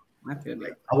 Yeah, I feel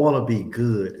that. I want to be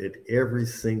good at every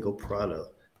single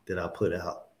product that I put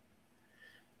out.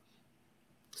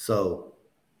 So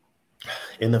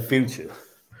in the future,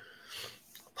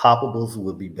 poppables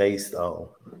will be based on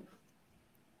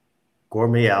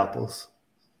gourmet apples,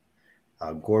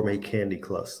 gourmet candy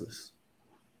clusters,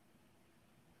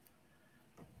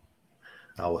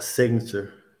 our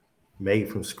signature made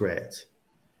from scratch,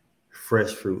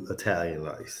 fresh fruit Italian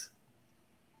ice.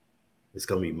 It's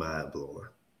going to be mind blowing.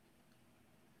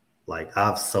 Like,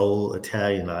 I've sold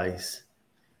Italian ice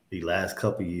the last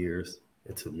couple of years,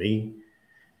 and to me,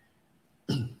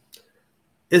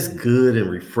 it's good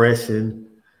and refreshing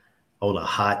on a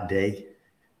hot day.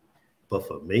 But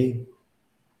for me,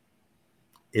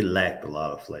 it lacked a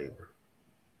lot of flavor.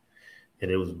 And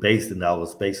I was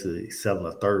basically selling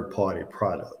a third-party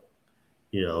product.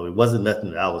 It wasn't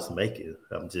nothing that I was making.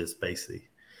 I'm just basically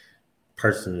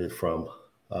purchasing it from,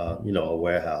 a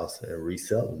warehouse and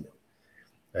reselling it.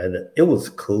 And it was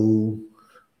cool,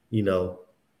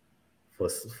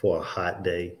 for a hot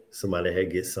day. Somebody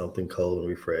had get something cold and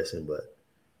refreshing, but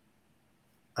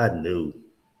I knew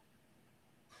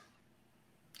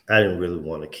I didn't really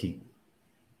want to keep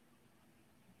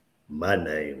my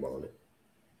name on it.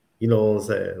 You know what I'm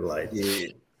saying? Like, yeah.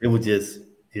 It was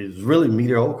really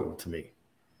mediocre to me.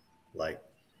 Like,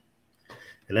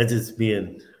 and that's just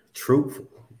being truthful,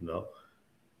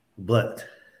 But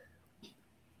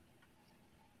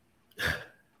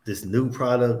this new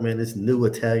product, man, this new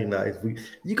Italian ice,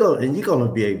 you're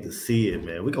gonna be able to see it,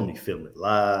 man. We're gonna be filming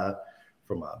live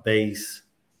from our base,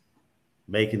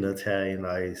 making the Italian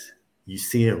ice. You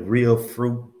seeing real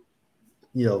fruit,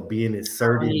 being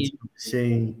inserted into the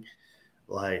machine.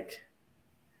 Like,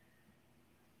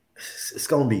 it's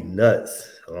gonna be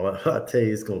nuts. I'll tell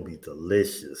you, it's gonna be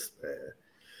delicious, man.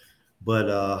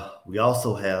 But we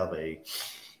also have I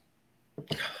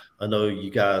know you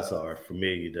guys are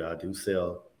familiar that I do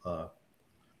sell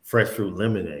fresh fruit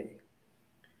lemonade.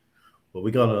 But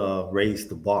we're gonna raise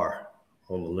the bar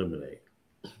on the lemonade.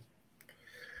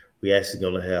 We actually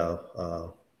gonna have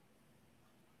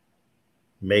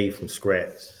made from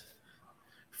scratch,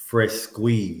 fresh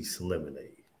squeezed lemonade.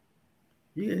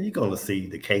 You're gonna see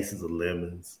the cases of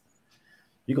lemons.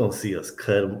 You're gonna see us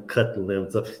cut the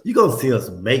lemons up. You're gonna see us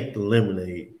make the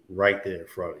lemonade right there in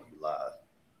front of you live.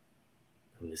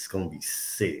 And it's gonna be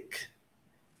sick.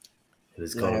 And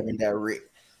it's gonna be direct.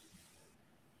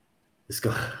 It's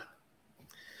gonna,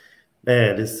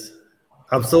 man.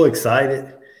 I'm so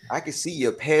excited. I can see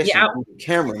your passion on the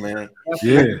camera, man.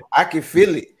 Yeah, I can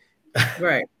feel it.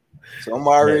 Right. So I'm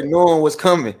already knowing what's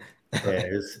coming.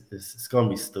 Man, it's gonna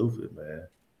be stupid, man.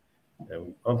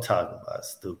 And I'm talking about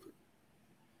stupid.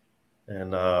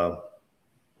 And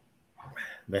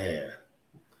man,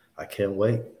 I can't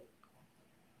wait.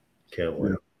 Can't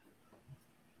wait.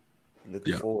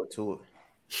 Looking forward to it.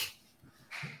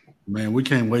 Man, we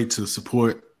can't wait to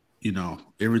support,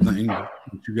 everything that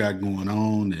you got going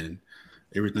on and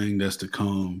everything that's to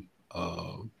come.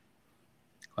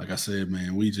 Like I said,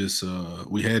 man, we just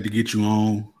we had to get you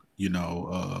on,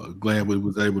 Glad we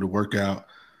was able to work out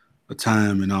a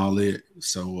time and all that.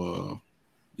 So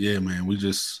yeah, man, we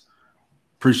just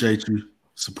appreciate you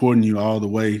supporting you all the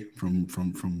way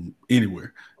from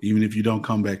anywhere, even if you don't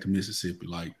come back to Mississippi.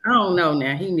 Like, I don't know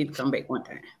now. He need to come back one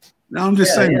time. No, I'm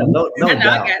just saying. No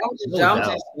doubt. I'm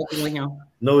just working with him.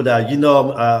 No doubt.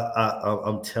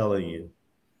 I'm telling you,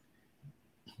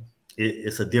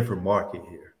 it's a different market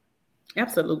here.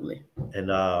 Absolutely. And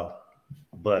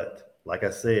but like I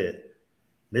said,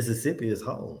 Mississippi is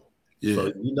home. Yeah.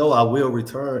 So I will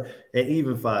return. And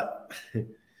even if I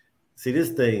see, this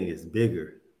thing is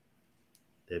bigger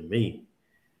than me.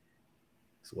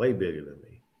 It's way bigger than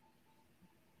me.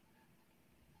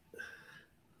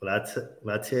 But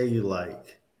when I tell you,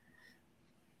 like,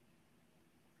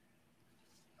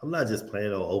 I'm not just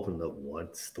planning on opening up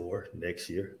one store next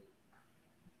year.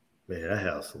 Man, I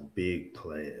have some big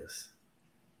plans.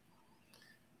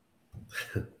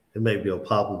 It may be a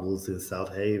Poppables in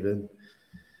South Haven.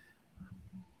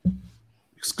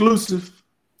 Exclusive.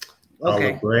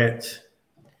 Okay. Olive Branch.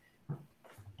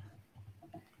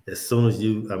 As soon as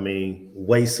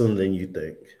way sooner than you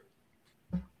think.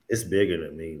 It's bigger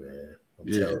than me, man. I'm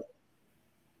telling you.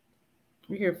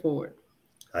 We're here for it.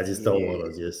 I just don't want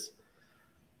to just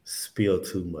spill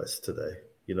too much today,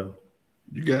 You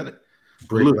got it.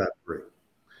 Brick by brick.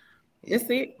 That's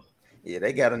it. Yeah,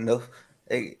 they got enough.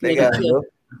 They got enough.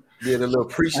 Did a little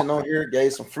preaching on here,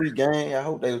 gave some free game. I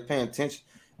hope they was paying attention.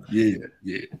 Yeah.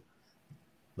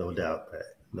 No doubt, Pat.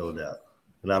 No doubt.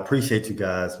 And I appreciate you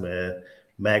guys, man.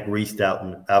 Mac reached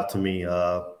out to me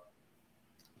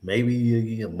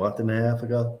maybe a month and a half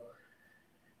ago.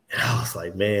 And I was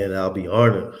like, man, I'll be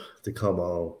honored to come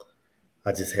on.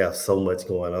 I just have so much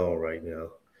going on right now.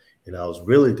 And I was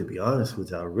really, to be honest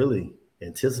with you, I really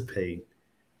anticipate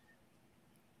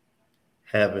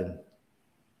having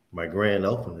my grand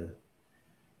opening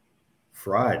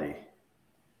Friday.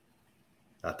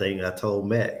 I think I told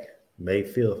Mac May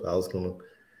 5th I was going to,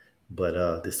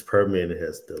 but this permit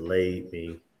has delayed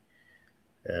me.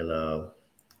 And,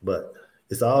 but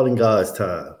it's all in God's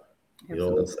time. You know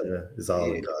what I'm saying? It's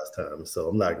all in God's time. So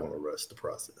I'm not going to rush the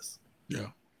process. Yeah,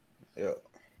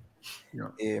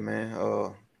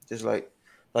 man. Just like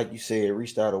you said,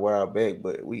 reached out a while back,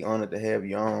 but we honored to have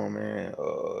you on, man.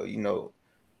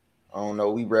 I don't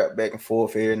know. We rap back and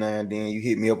forth every now and then. You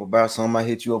hit me up about something, I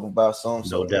hit you up about something.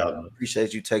 No doubt. I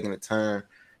appreciate you taking the time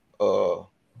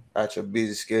out your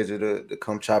busy schedule to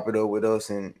come chop it up with us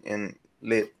and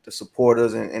let the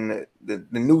supporters and the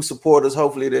new supporters,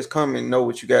 hopefully that's coming, know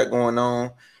what you got going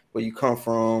on, where you come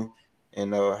from,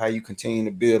 and how you continue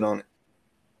to build on it.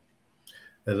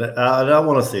 And I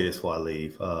want to say this before I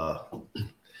leave.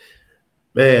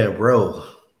 Man, bro,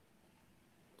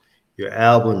 your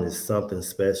album is something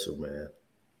special, man.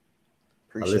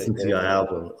 I listen to your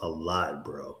album a lot,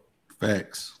 bro.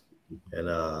 Facts. And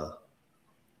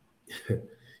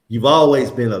you've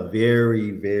always been a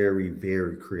very, very,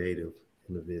 very creative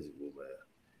individual, man.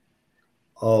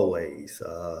 Always.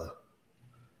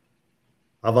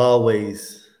 I've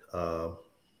always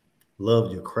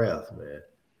loved your craft, man.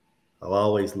 I've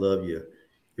always loved your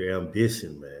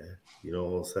ambition, man. You know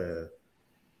what I'm saying?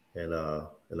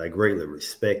 And I greatly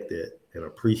respect it and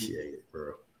appreciate it,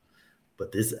 bro.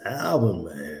 But this album,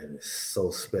 man, is so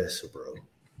special, bro.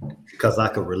 Because I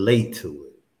can relate to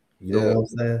it. You know what I'm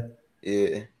saying?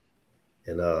 Yeah.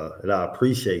 And I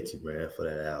appreciate you, man, for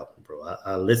that album, bro.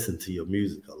 I listen to your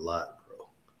music a lot, bro.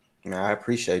 Man, I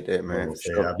appreciate that, man.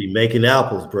 You know sure. I be making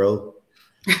apples, bro.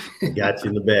 Got you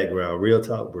in the background. Real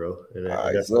talk, bro. And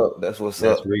that's what's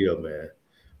up. That's real, man.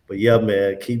 But yeah,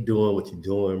 man, keep doing what you're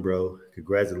doing, bro.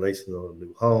 Congratulations on the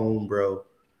new home, bro.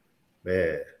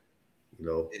 Man, you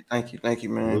know. Thank you,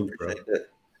 man. Salute, appreciate bro. that.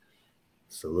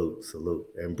 Salute.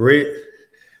 And Britt,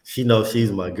 she knows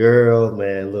she's my girl,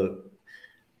 man. Look,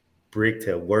 Britt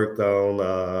had worked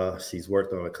on, she's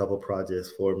worked on a couple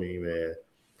projects for me, man.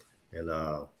 And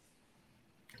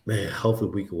man,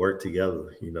 hopefully we can work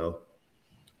together, you know.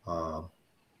 I'm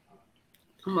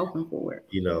open for it.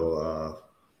 You know,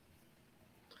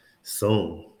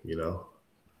 soon, you know.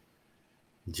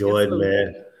 Jordan,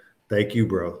 man, thank you,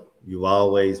 bro. You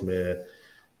always, man,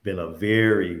 been a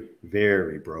very,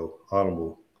 very, bro,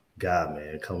 honorable guy,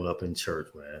 man, coming up in church,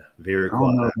 man. Very quiet. I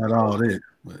don't know about all that,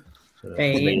 but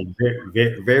very,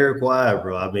 very quiet,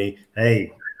 bro. I mean,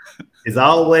 hey, it's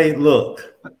always,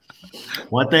 look,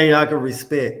 one thing I can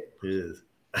respect is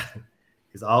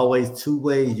it's always two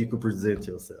ways you can present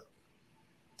yourself.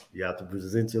 You have to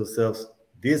present yourself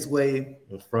this way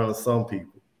in front of some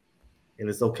people. And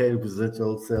it's okay to present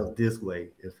yourself this way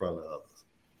in front of others.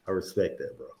 I respect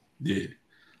that, bro. Yeah.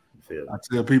 I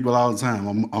tell people all the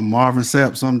time, I'm Marvin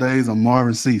Sapp some days, I'm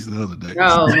Marvin Cease the other day.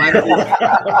 Oh my God.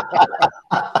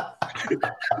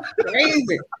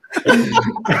 Crazy.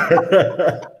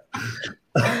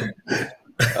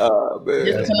 Man.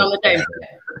 Just put on the table.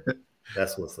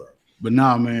 That's what's up. But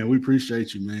nah, man, we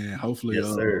appreciate you, man. Hopefully,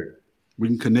 yes, sir. We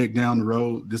can connect down the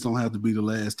road. This don't have to be the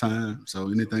last time.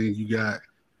 So anything you got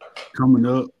coming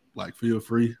up, like feel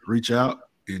free, reach out,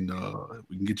 and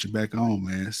we can get you back on,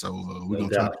 man. So we're gonna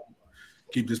try to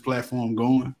keep this platform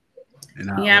going.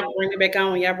 And bring it back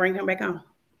on. Y'all bring him back on.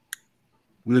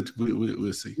 We'll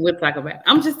see. We'll talk about it.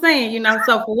 I'm just saying,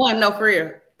 so for one, no, for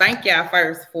real. Thank y'all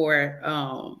first for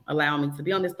allowing me to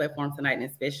be on this platform tonight, and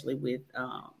especially with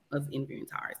us interviewing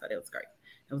Taurus. So that was great.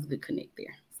 That was a good connect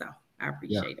there. So I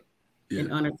appreciate it. Yeah.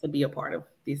 And honored to be a part of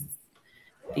this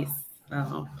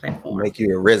platform. Make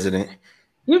you a resident.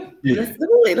 Yeah. Let's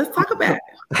do it. Let's talk about it.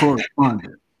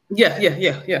 Correspondent.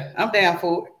 Yeah. I'm down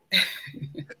for it.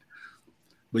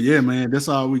 But yeah, man, that's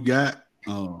all we got.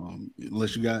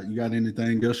 Unless you got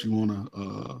anything else you want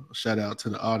to shout out to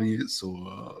the audience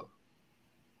or.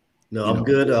 No, I'm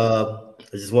good. I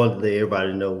just wanted to let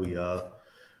everybody know we're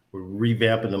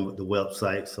revamping the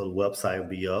website, so the website will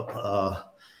be up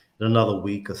in another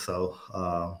week or so.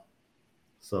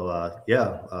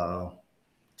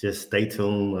 Just stay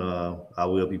tuned. I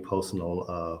will be posting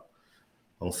on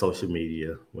social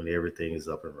media when everything is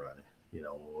up and running. When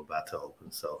we're about to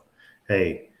open. So,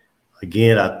 hey,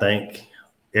 again, I thank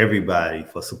everybody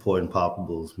for supporting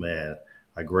Poppables, man.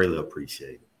 I greatly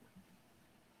appreciate it.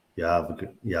 Y'all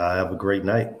have a great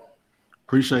night.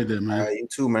 Appreciate that, man. All right, you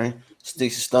too, man.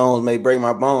 Sticks and stones may break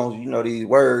my bones. These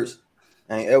words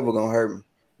ain't ever gonna hurt me.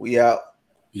 We out.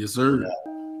 Yes, sir.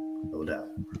 No doubt.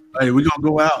 Hey, we're gonna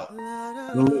go out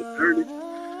a little dirty.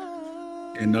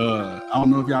 And I don't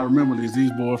know if y'all remember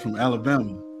these boys from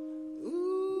Alabama.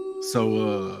 So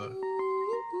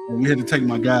we had to take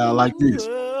my guy out like this.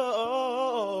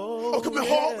 Coming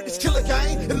hard with this killer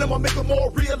game, and I'ma make them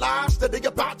all realize that they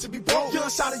about to be broke.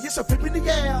 Young shot of yes, a pimp in the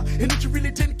air, and if you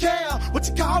really didn't care, what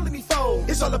you calling me for?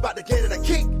 It's all about the getting a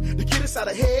kick, to get inside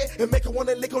the head, and make her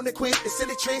wanna lick on it quick. The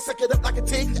silly trend, suck it up like a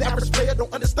tick. The average player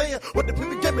don't understand what the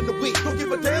people give in the week. Don't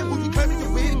give a damn who you claiming you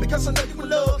with, because I know you in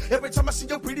love. Every time I see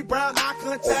your pretty brown eye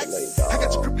contact, I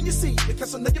got you gripping your seat,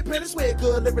 because I know your panties wear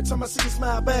good. Every time I see you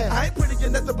smile bad, I ain't pretty or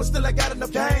nothing, but still I got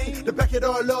enough game to back it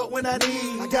all up when I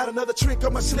need. I got another trick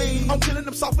on my sleeve. I'm killing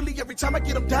them softly every time I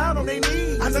get them down on their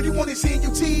knees. I know you want to see you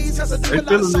tease. As I do a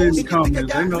lot of songs, you think I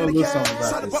got a little song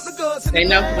about this. They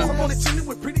know. I'm on the team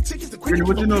with pretty tickets. The Brittany,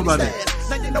 what you know about it?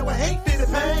 Now you know I ain't fit to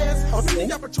pass. I'll give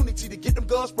the opportunity to get them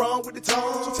girls sprung with the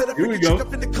tongue. So tell them to check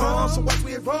up in the calm. So watch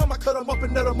me run. I cut them up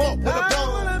and let them up with a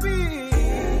gun.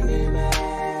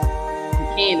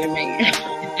 Man.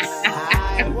 I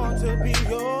want to be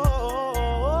yours.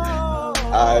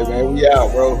 All right, man. We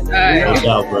out, bro. All right. We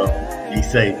out, bro. Be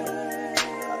safe.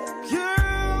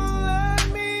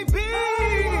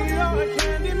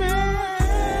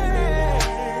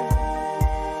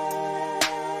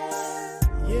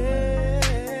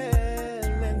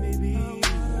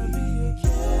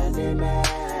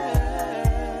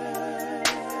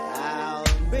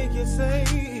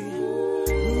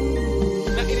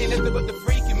 Nothing but the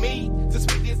freak in me to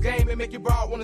spit this game and make it broad.